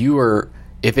 Like if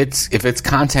it's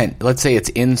content, let's say it's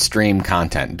in-stream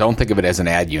content. Don't think of it as an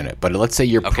ad unit, but let's say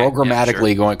you're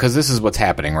programmatically going, because this is what's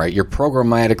happening, right? You're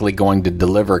programmatically going to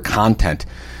deliver content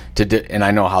and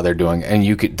I know how they're doing, and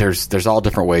there's all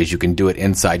different ways you can do it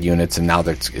inside units, and now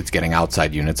it's getting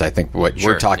outside units. I think what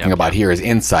we're talking about here is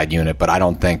inside unit, but I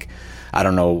don't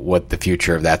know what the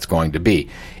future of that's going to be.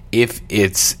 if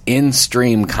it's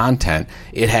in-stream content,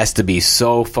 it has to be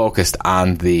so focused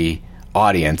on the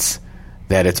audience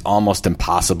that it's almost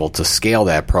impossible to scale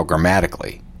that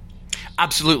programmatically.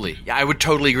 Absolutely. Yeah, I would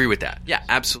totally agree with that. Yeah,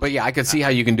 absolutely. But yeah, I could see how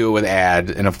you can do it with ad,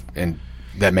 and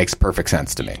that makes perfect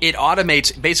sense to me. It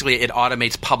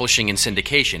automates publishing and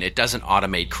syndication. It doesn't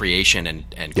automate creation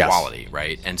and Yes. quality,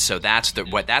 right? And so that's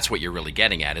what you're really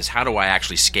getting at, is how do I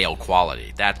actually scale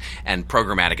quality? And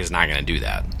programmatic is not going to do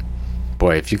that.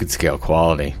 Boy, if you could scale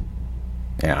quality,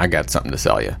 yeah, I got something to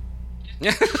sell you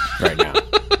right now.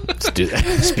 Let's do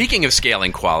that. Speaking of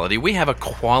scaling quality, we have a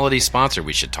quality sponsor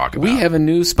we should talk about. We have a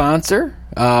new sponsor.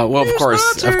 Of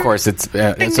course,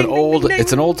 it's an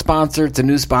old sponsor. It's a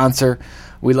new sponsor.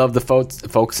 We love the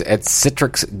folks at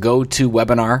Citrix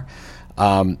GoToWebinar.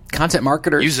 Content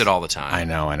marketers use it all the time.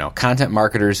 I know. Content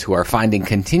marketers who are finding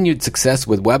continued success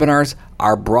with webinars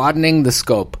are broadening the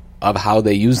scope of how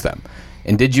they use them.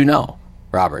 And did you know,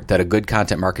 Robert, that a good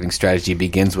content marketing strategy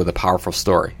begins with a powerful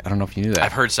story? I don't know if you knew that.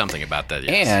 I've heard something about that,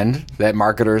 yes. And that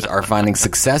marketers are finding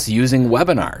success using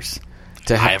webinars.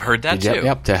 I have heard that too.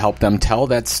 Yep, to help them tell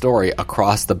that story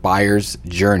across the buyer's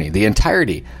journey, the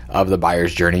entirety of the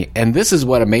buyer's journey. And this is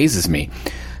what amazes me.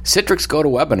 Citrix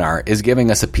GoToWebinar is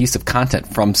giving us a piece of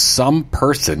content from some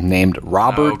person named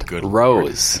Robert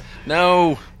Rose. Lord.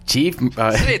 No.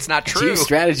 It's not true. Chief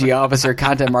Strategy Officer,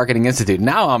 Content Marketing Institute.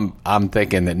 Now I'm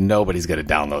thinking that nobody's going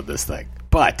to download this thing.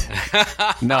 But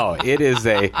no, it is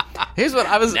here's what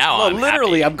I was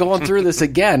literally I'm going through this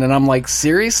again, and I'm like,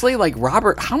 seriously? Like,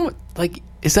 Robert,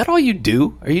 is that all you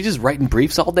do? Are you just writing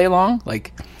briefs all day long?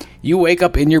 Like, you wake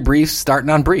up in your briefs starting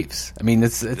on briefs. I mean,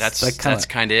 that's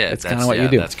kind of it. That's kind of what you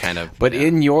do. That's kind of. But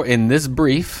in this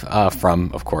brief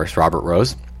from, of course, Robert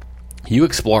Rose, you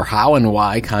explore how and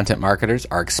why content marketers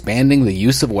are expanding the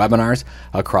use of webinars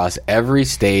across every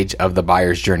stage of the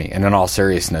buyer's journey. And in all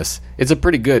seriousness, it's a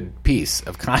pretty good piece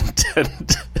of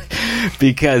content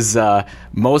because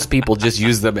most people just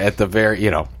use them at the very,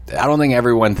 I don't think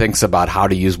everyone thinks about how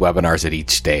to use webinars at each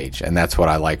stage. And that's what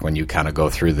I like when you kind of go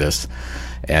through this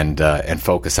and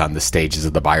focus on the stages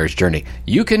of the buyer's journey.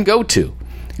 You can go to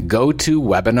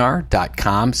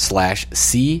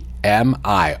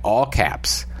gotowebinar.com/CMI, all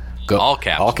caps. All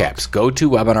caps.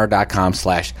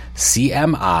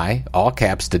 GoToWebinar.com/CMI, all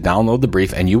caps, to download the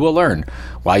brief, and you will learn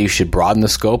why you should broaden the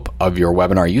scope of your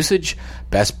webinar usage,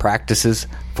 best practices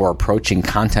for approaching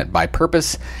content by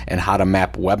purpose, and how to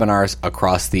map webinars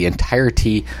across the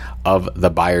entirety of the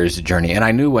buyer's journey. And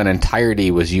I knew when entirety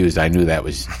was used, I knew that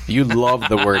was, you love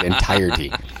the word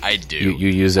entirety. I do. You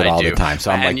use it all the time.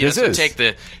 So I'm take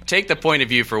the point of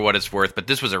view for what it's worth, but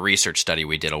this was a research study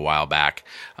we did a while back.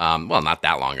 Not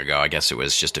that long ago. I guess it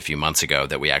was just a few months ago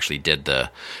that we actually did the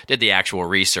actual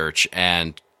research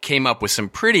and came up with some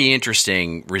pretty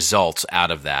interesting results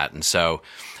out of that. And so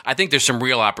I think there's some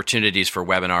real opportunities for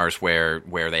webinars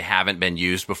where they haven't been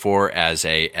used before as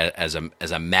a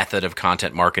method of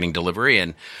content marketing delivery,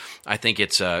 and I think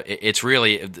it's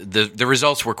really the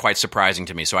results were quite surprising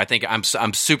to me. So I think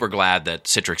I'm super glad that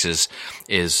Citrix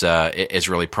is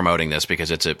really promoting this, because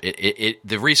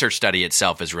the research study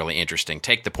itself is really interesting.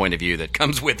 Take the point of view that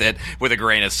comes with it with a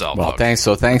grain of salt. Well, thanks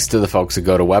to the folks at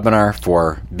GoToWebinar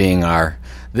for being our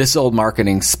This Old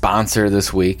Marketing sponsor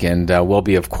this week, and we'll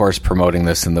be, of course, promoting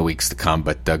this in the weeks to come.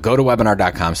 But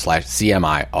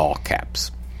gotowebinar.com/CMI, all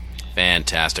caps.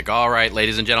 Fantastic. All right,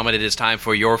 ladies and gentlemen, it is time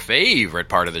for your favorite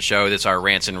part of the show. This is our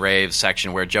Rants and Raves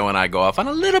section, where Joe and I go off on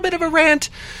a little bit of a rant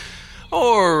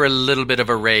or a little bit of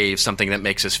a rave, something that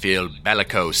makes us feel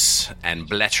bellicose and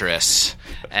bleacherous,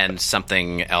 and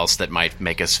something else that might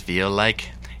make us feel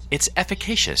like it's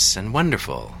efficacious and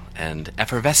wonderful and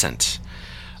effervescent.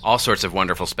 All sorts of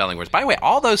wonderful spelling words. By the way,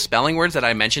 all those spelling words that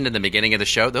I mentioned in the beginning of the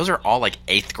show, those are all like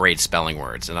 8th grade spelling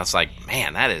words. And that's like,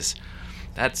 man,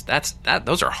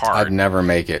 those are hard. I'd never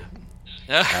make it.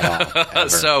 At all,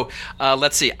 so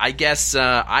let's see. I guess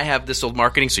I have This Old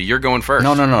Marketing, so you're going first.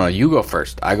 No. You go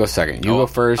first. I go second. You go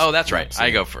first. Oh, that's right.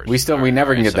 I go first. We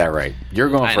never can get that right. You're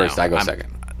going first. I go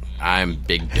second. I'm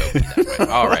big dope that way.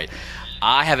 All right.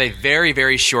 I have a very,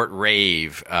 very short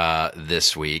rave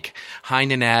this week. Hi,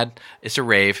 Nanad. It's a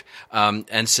rave.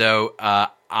 And so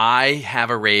I have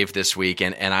a rave this week,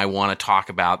 and I want to talk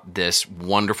about this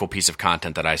wonderful piece of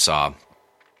content that I saw.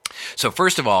 So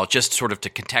first of all, just sort of to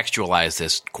contextualize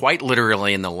this, quite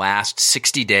literally in the last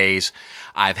 60 days,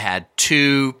 I've had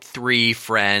 2-3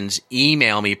 friends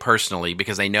email me personally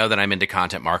because they know that I'm into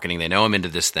content marketing. They know I'm into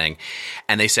this thing.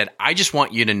 And they said, I just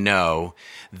want you to know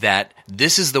that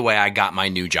this is the way I got my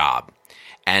new job.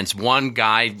 And one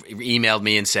guy emailed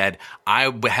me and said, I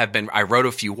wrote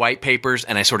a few white papers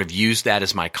and I sort of used that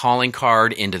as my calling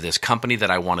card into this company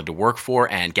that I wanted to work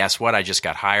for. And guess what? I just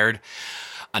got hired.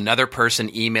 Another person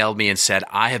emailed me and said,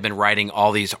 I have been writing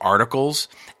all these articles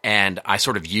and I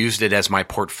sort of used it as my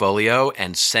portfolio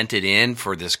and sent it in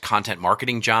for this content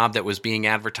marketing job that was being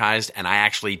advertised. And I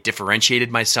actually differentiated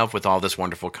myself with all this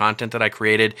wonderful content that I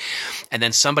created. And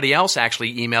then somebody else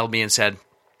actually emailed me and said,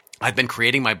 I've been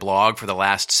creating my blog for the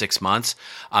last 6 months,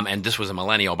 and this was a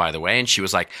millennial, by the way, and she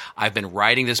was like, I've been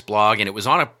writing this blog, and it was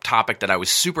on a topic that I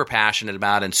was super passionate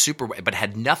about but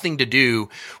had nothing to do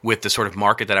with the sort of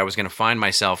market that I was going to find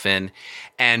myself in.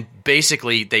 And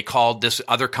basically, this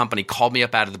other company called me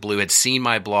up out of the blue, had seen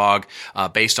my blog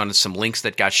based on some links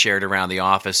that got shared around the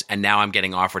office, and now I'm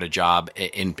getting offered a job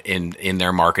in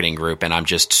their marketing group, and I'm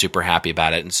just super happy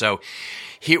about it. And so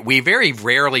here, we very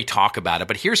rarely talk about it,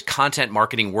 but here's content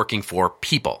marketing working for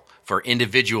people, for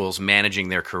individuals managing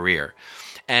their career.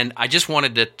 And I just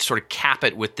wanted to sort of cap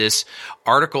it with this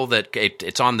article that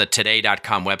it's on the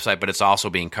today.com website, but it's also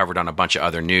being covered on a bunch of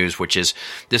other news, which is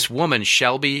this woman,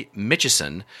 Shelby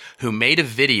Mitchison, who made a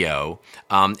video.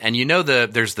 And you know,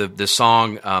 there's the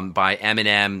song by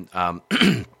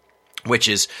Eminem, which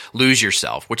is Lose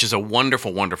Yourself, which is a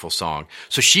wonderful, wonderful song.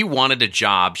 So she wanted a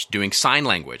job doing sign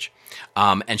language.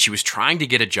 And she was trying to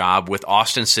get a job with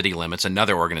Austin City Limits,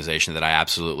 another organization that I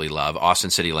absolutely love, Austin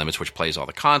City Limits, which plays all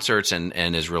the concerts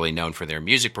and is really known for their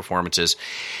music performances.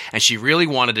 And she really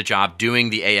wanted a job doing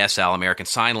the ASL, American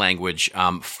Sign Language,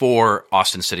 for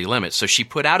Austin City Limits. So she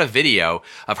put out a video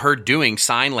of her doing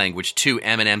sign language to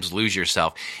Eminem's Lose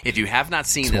Yourself. If you have not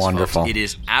seen this, folks, it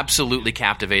is absolutely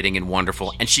captivating and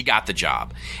wonderful. And she got the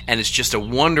job. And it's just a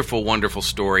wonderful, wonderful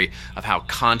story of how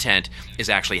content is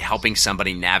actually helping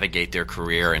somebody navigate their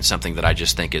career, and something that I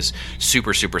just think is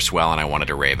super, super swell, and I wanted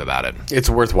to rave about it. It's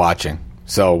worth watching.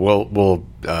 So we'll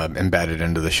embed it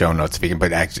into the show notes. If you can,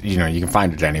 but actually, you can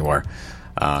find it anywhere.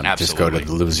 Just go to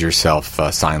the Lose Yourself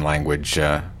sign language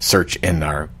search in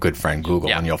our good friend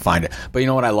Google, and you'll find it. But you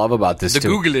know what I love about this too?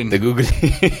 Googling. The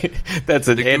Googly. That's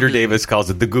what Andrew Davis calls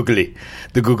it. The Googly.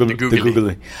 The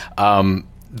Googly.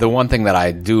 The one thing that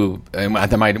I do, and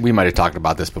we might have talked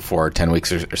about this before 10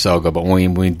 weeks or so ago, but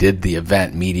when we did the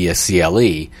event Media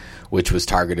CLE, which was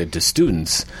targeted to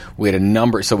students, we had a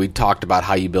number. So we talked about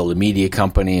how you build a media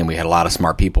company, and we had a lot of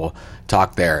smart people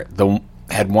talk there.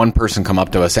 Had one person come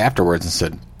up to us afterwards and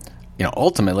said,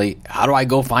 ultimately, how do I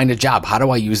go find a job? How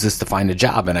do I use this to find a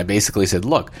job? And I basically said,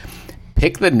 look,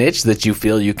 pick the niche that you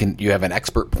feel you have an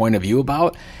expert point of view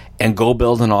about, and go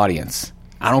build an audience.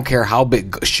 I don't care how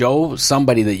big. Show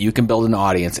somebody that you can build an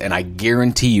audience, and I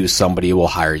guarantee you somebody will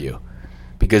hire you.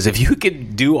 Because if you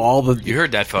could do all the... You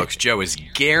heard that, folks. Joe is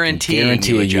guaranteeing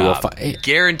you a job.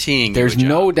 Guaranteeing There's you a job.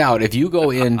 No doubt. If you go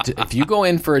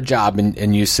in for a job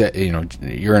and you say,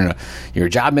 you're in your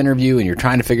job interview and you're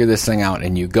trying to figure this thing out,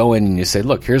 and you go in and you say,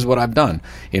 look, here's what I've done.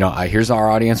 Here's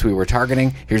our audience we were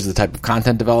targeting. Here's the type of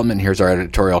content development. Here's our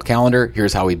editorial calendar.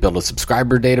 Here's how we build a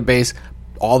subscriber database.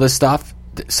 All this stuff.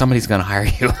 Somebody's going to hire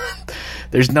you.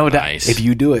 There's no doubt. If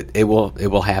you do it, it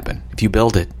will happen. If you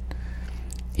build it,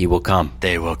 he will come.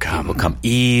 They will come. He will come.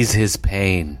 Ease his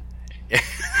pain.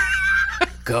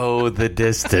 Go the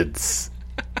distance.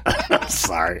 I'm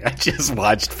sorry. I just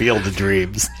watched Field of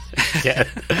Dreams.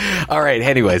 All right.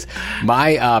 Anyways,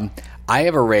 I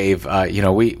have a rave.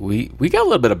 We got a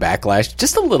little bit of backlash,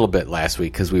 just a little bit last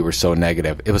week because we were so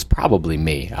negative. It was probably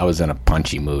me. I was in a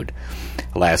punchy mood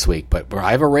last week, but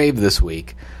I have a rave this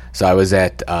week. So I was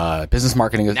at business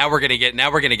marketing. Now we're gonna get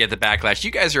the backlash.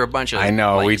 You guys are a bunch of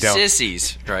we don't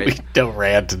sissies, right? We don't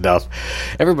rant enough.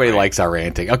 Everybody likes our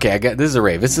ranting. Okay, this is a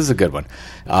rave. This is a good one.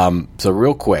 So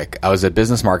real quick, I was at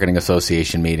Business Marketing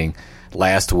Association meeting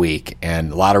last week,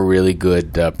 and a lot of really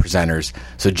good presenters.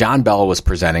 So John Bell was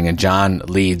presenting, and John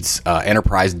leads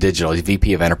Enterprise Digital. He's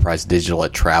VP of Enterprise Digital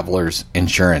at Travelers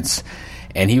Insurance,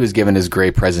 and he was giving his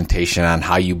great presentation on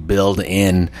how you build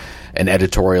in an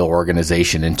editorial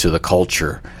organization into the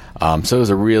culture. So it was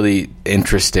a really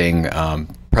interesting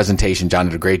presentation. John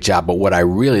did a great job, but what I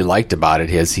really liked about it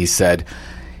is he said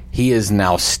he is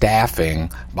now staffing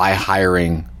by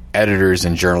hiring editors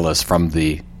and journalists from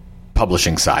the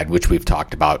publishing side, which we've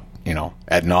talked about,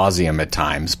 ad nauseum at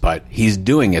times, but he's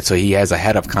doing it. So he has a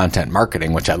head of content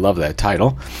marketing, which I love that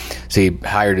title. So he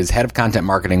hired his head of content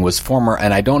marketing, was former,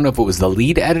 and I don't know if it was the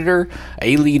lead editor,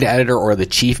 or the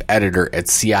chief editor at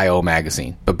CIO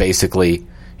magazine, but basically,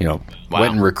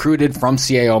 went and recruited from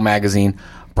CIO magazine,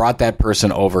 brought that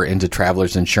person over into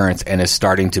Travelers Insurance, and is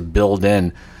starting to build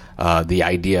in the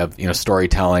idea of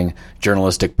storytelling,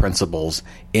 journalistic principles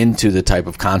into the type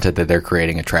of content that they're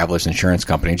creating at Travelers Insurance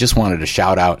Company. Just wanted to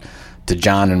shout out to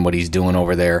John and what he's doing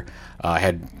over there. I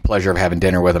had pleasure of having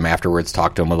dinner with him afterwards,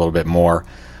 talked to him a little bit more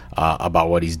about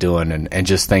what he's doing, and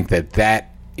just think that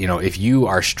if you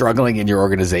are struggling in your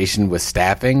organization with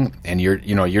staffing and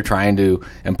you're trying to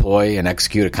employ and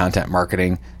execute a content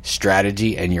marketing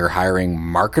strategy and you're hiring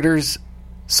marketers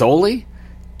solely,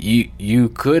 you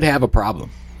could have a problem,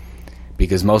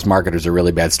 because most marketers are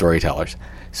really bad storytellers.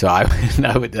 So I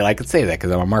could say that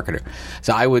because I'm a marketer.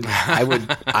 So I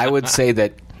would say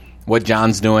that what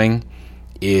John's doing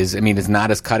is, it's not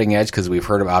as cutting edge, because we've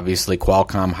heard of, obviously,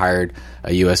 Qualcomm hired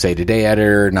a USA Today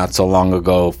editor not so long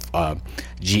ago.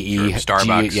 GE,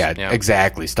 Starbucks. Yeah,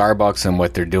 exactly. Starbucks and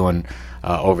what they're doing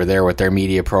over there with their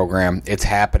media program. It's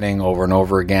happening over and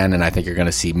over again, and I think you're going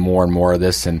to see more and more of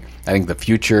this. And I think the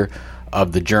future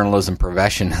of the journalism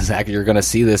profession is actually you're going to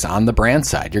see this on the brand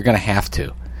side. You're going to have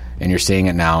to. And you're seeing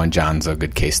it now, and John's a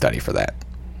good case study for that.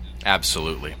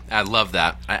 Absolutely. I love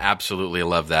that. I absolutely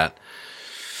love that.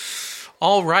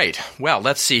 All right. Well,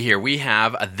 let's see here. We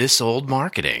have This Old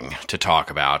Marketing to talk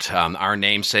about, our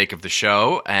namesake of the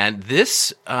show. And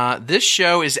this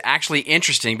show is actually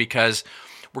interesting because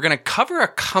we're going to cover a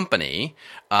company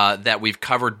that we've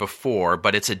covered before,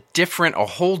 but it's a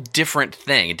whole different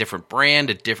thing, a different brand,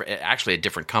 a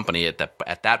different company at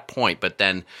that point. But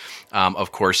then,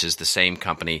 of course, is the same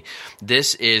company.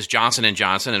 This is Johnson &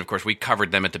 Johnson, and of course, we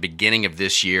covered them at the beginning of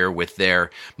this year with their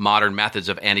modern methods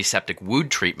of antiseptic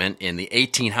wound treatment in the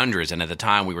 1800s. And at the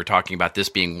time, we were talking about this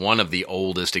being one of the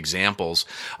oldest examples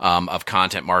of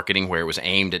content marketing, where it was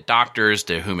aimed at doctors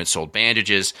to whom it sold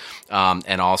bandages,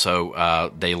 and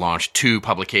also they launched 2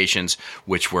 publications,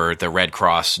 which were the Red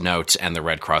Cross Notes and the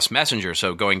Red Cross Messenger.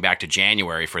 So going back to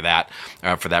January for that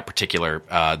particular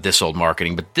This Old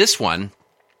Marketing. But this one,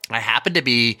 I happened to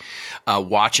be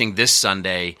watching this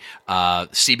Sunday,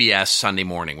 CBS Sunday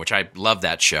Morning, which I love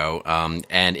that show,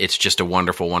 and it's just a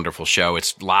wonderful, wonderful show.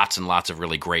 It's lots and lots of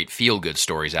really great feel-good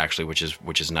stories, actually, which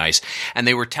is nice. And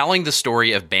they were telling the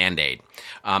story of Band-Aid.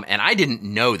 And I didn't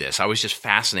know this. I was just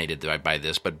fascinated by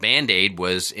this. But Band-Aid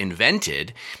was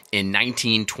invented in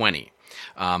 1920.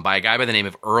 By a guy by the name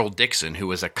of Earl Dixon, who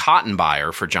was a cotton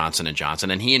buyer for Johnson &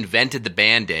 Johnson, and he invented the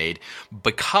Band-Aid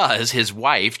because his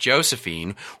wife,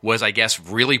 Josephine, was, I guess,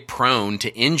 really prone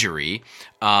to injury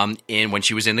when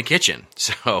she was in the kitchen.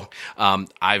 So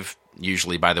I've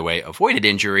usually, by the way, avoided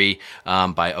injury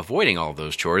by avoiding all of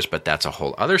those chores, but that's a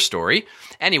whole other story.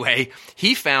 Anyway,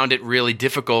 he found it really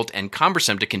difficult and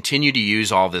cumbersome to continue to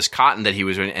use all this cotton that he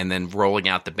was doing and then rolling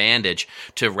out the bandage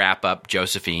to wrap up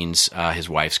Josephine's, his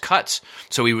wife's cuts.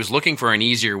 So he was looking for an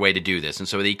easier way to do this. And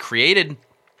so he created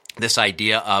this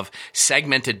idea of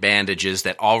segmented bandages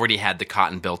that already had the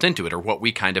cotton built into it, or what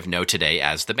we kind of know today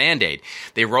as the Band-Aid.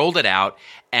 They rolled it out,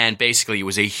 and basically it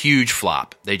was a huge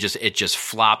flop. It just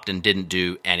flopped and didn't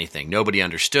do anything. Nobody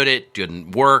understood it,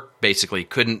 didn't work, basically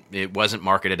it wasn't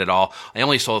marketed at all. They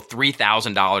only sold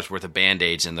 $3,000 worth of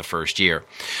Band-Aids in the first year.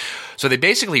 So they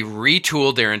basically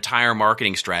retooled their entire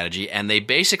marketing strategy, and they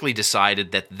basically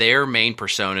decided that their main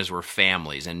personas were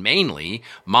families, and mainly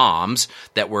moms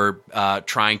that were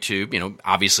trying to,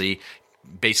 obviously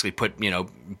basically put,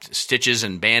 stitches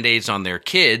and Band-Aids on their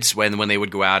kids when they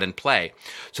would go out and play.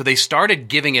 So they started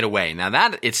giving it away. Now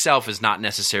that itself is not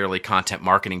necessarily content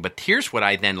marketing, but here's what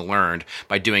I then learned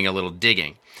by doing a little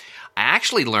digging. I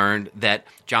actually learned that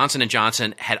Johnson &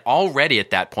 Johnson had already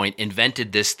at that point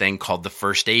invented this thing called the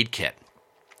first aid kit.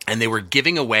 And they were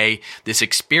giving away this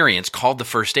experience called the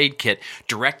first aid kit,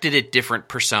 directed at different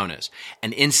personas.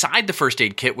 And inside the first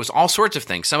aid kit was all sorts of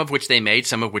things, some of which they made,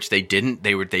 some of which they didn't.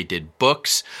 They did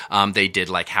books, they did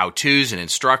like how-tos and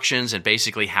instructions, and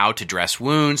basically how to dress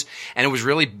wounds. And it was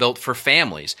really built for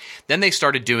families. Then they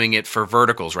started doing it for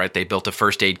verticals, right? They built a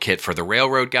first aid kit for the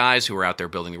railroad guys who were out there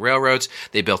building the railroads.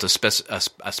 They built a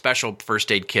special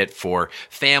first aid kit for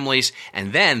families.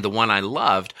 And then the one I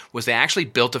loved was they actually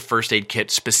built a first aid kit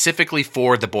specifically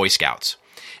for the Boy Scouts.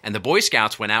 And the Boy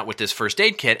Scouts went out with this first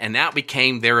aid kit, and that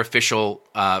became their official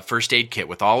first aid kit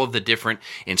with all of the different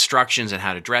instructions and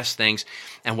how to dress things.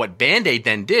 And what Band-Aid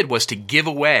then did was to give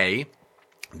away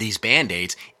these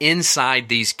Band-Aids inside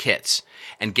these kits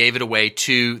and gave it away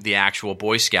to the actual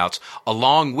Boy Scouts,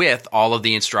 along with all of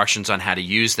the instructions on how to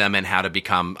use them and how to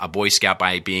become a Boy Scout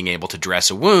by being able to dress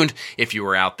a wound if you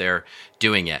were out there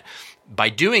doing it. By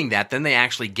doing that, then they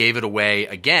actually gave it away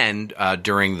again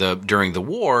during the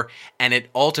war, and it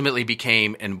ultimately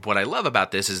became, and what I love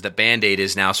about this is that Band-Aid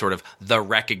is now sort of the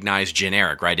recognized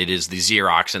generic, right? It is the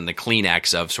Xerox and the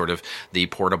Kleenex of sort of the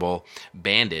portable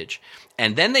bandage.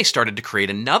 And then they started to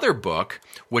create another book,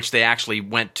 which they actually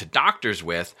went to doctors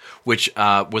with, which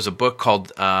was a book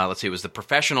called, it was The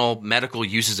Professional Medical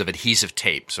Uses of Adhesive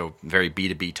Tape, so very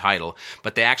B2B title.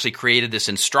 But they actually created this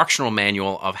instructional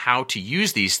manual of how to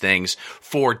use these things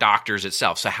for doctors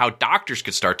itself, so how doctors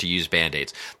could start to use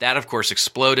Band-Aids. That, of course,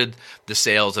 exploded the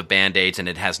sales of Band-Aids, and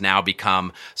it has now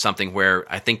become something where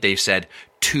I think they said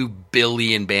 2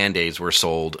 billion Band-Aids were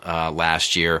sold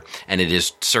last year, and it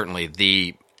is certainly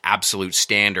the absolute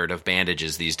standard of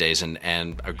bandages these days,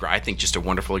 and I think just a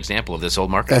wonderful example of this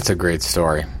old market. That's a great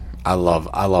story. I love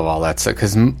all that stuff,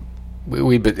 because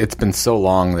it's been so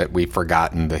long that we've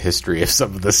forgotten the history of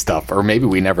some of this stuff, or maybe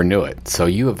we never knew it. So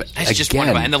you have, it's just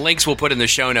wonderful. And the links we'll put in the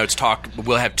show notes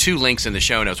we'll have 2 links in the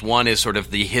show notes. One is sort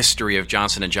of the history of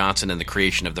Johnson & Johnson and the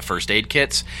creation of the first aid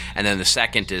kits, and then the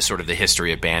second is sort of the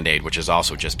history of Band-Aid, which is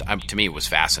also just, to me, was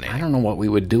fascinating. I don't know what we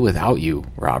would do without you,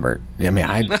 Robert. I mean,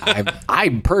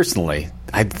 I personally,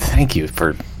 I thank you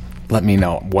for letting me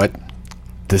know what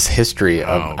this history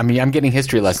of, I'm getting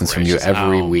history lessons from you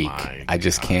every week. I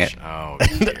just can't. Oh,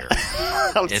 dear.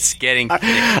 It's getting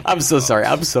I'm so sorry.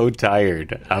 I'm so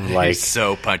tired. I'm like,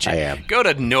 so punchy. I am. Go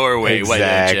to Norway.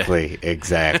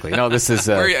 Exactly. No, this is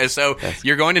so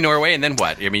you're going to Norway, and then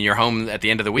what? I mean, you're home at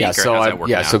the end of the week.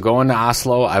 Yeah, so going to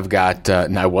Oslo. I've got.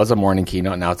 I was a morning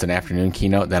keynote. Now it's an afternoon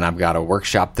keynote. Then I've got a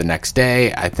workshop the next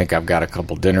day. I think I've got a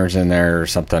couple dinners in there or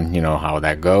something. You know how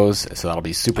that goes. So that'll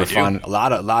be super fun. A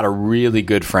lot of really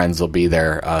good friends will be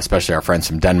there, especially our friends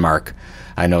from Denmark.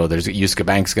 I know there's Jyske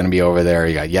Bank's going to be over there.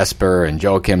 You got Jesper and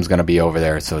Joachim's going to be over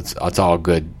there. So it's all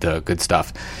good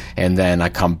stuff. And then I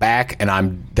come back, and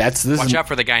watch out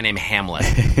for the guy named Hamlet.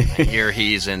 I hear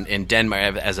he's in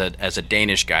Denmark as a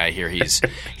Danish guy. I hear he's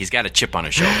got a chip on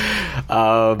his shoulder.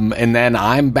 And then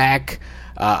I'm back.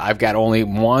 I've got only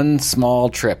one small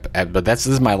trip, but this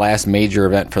is my last major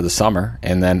event for the summer.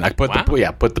 And then I put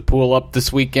the pool up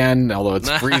this weekend, although it's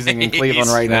freezing in Cleveland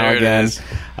right now again.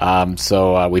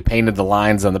 So we painted the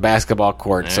lines on the basketball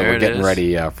court, so we're getting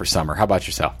ready for summer. How about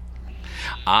yourself?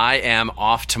 I am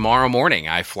off tomorrow morning.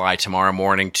 I fly tomorrow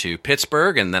morning to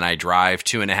Pittsburgh, and then I drive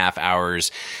 2.5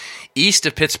 hours east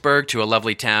of Pittsburgh to a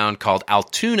lovely town called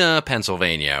Altoona,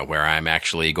 Pennsylvania, where I'm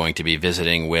actually going to be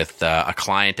visiting with a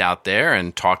client out there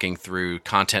and talking through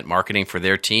content marketing for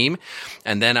their team.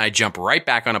 And then I jump right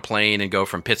back on a plane and go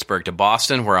from Pittsburgh to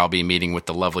Boston, where I'll be meeting with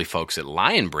the lovely folks at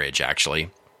Lionbridge, actually.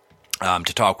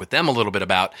 To talk with them a little bit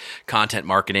about content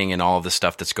marketing and all of the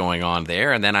stuff that's going on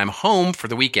there, and then I'm home for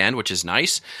the weekend, which is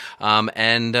nice,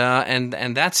 and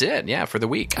that's it. Yeah, for the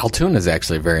week. Altoona is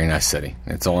actually a very nice city.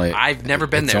 I've never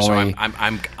been there, so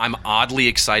I'm oddly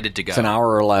excited to go. It's an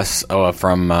hour or less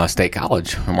from State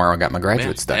College, from where I got my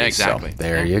graduate studies. Exactly. So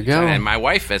there you go. And my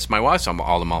wife's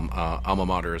alma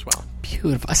mater as well.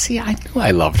 Beautiful. See, I knew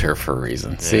I loved her for a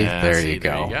reason. There you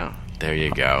go. There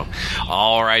you go.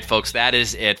 All right, folks, that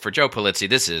is it for Joe Pulizzi.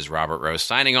 This is Robert Rose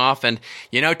signing off. And,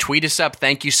 tweet us up.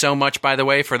 Thank you so much, by the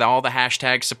way, for all the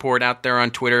hashtag support out there on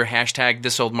Twitter. Hashtag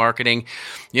ThisOldMarketing.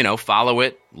 Follow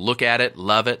it, look at it,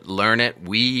 love it, learn it.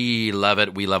 We love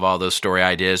it. We love all those story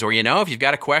ideas. Or, if you've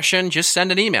got a question, just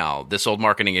send an email.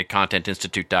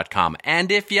 ThisOldMarketing@ContentInstitute.com.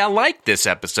 And if you like this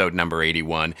episode number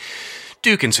 81,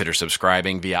 do consider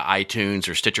subscribing via iTunes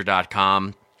or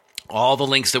Stitcher.com. All the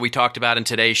links that we talked about in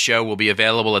today's show will be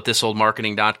available at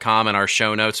thisoldmarketing.com and our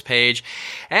show notes page.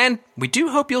 And we do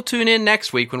hope you'll tune in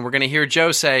next week when we're going to hear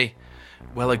Joe say,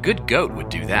 well, a good goat would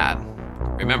do that.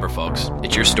 Remember, folks,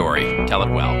 it's your story. Tell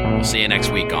it well. We'll see you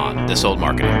next week on This Old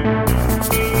Marketing.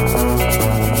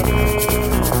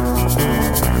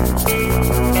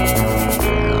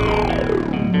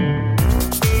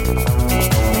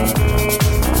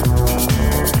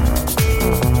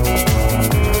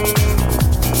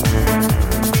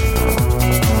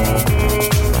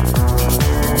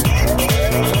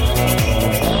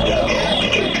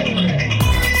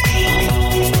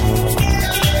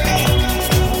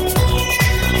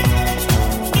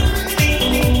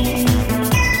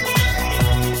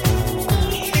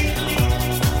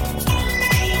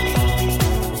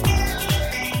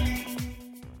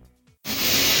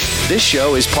 This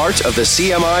show is part of the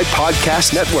CMI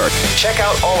Podcast Network. Check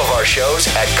out all of our shows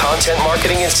at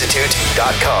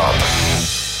ContentMarketingInstitute.com.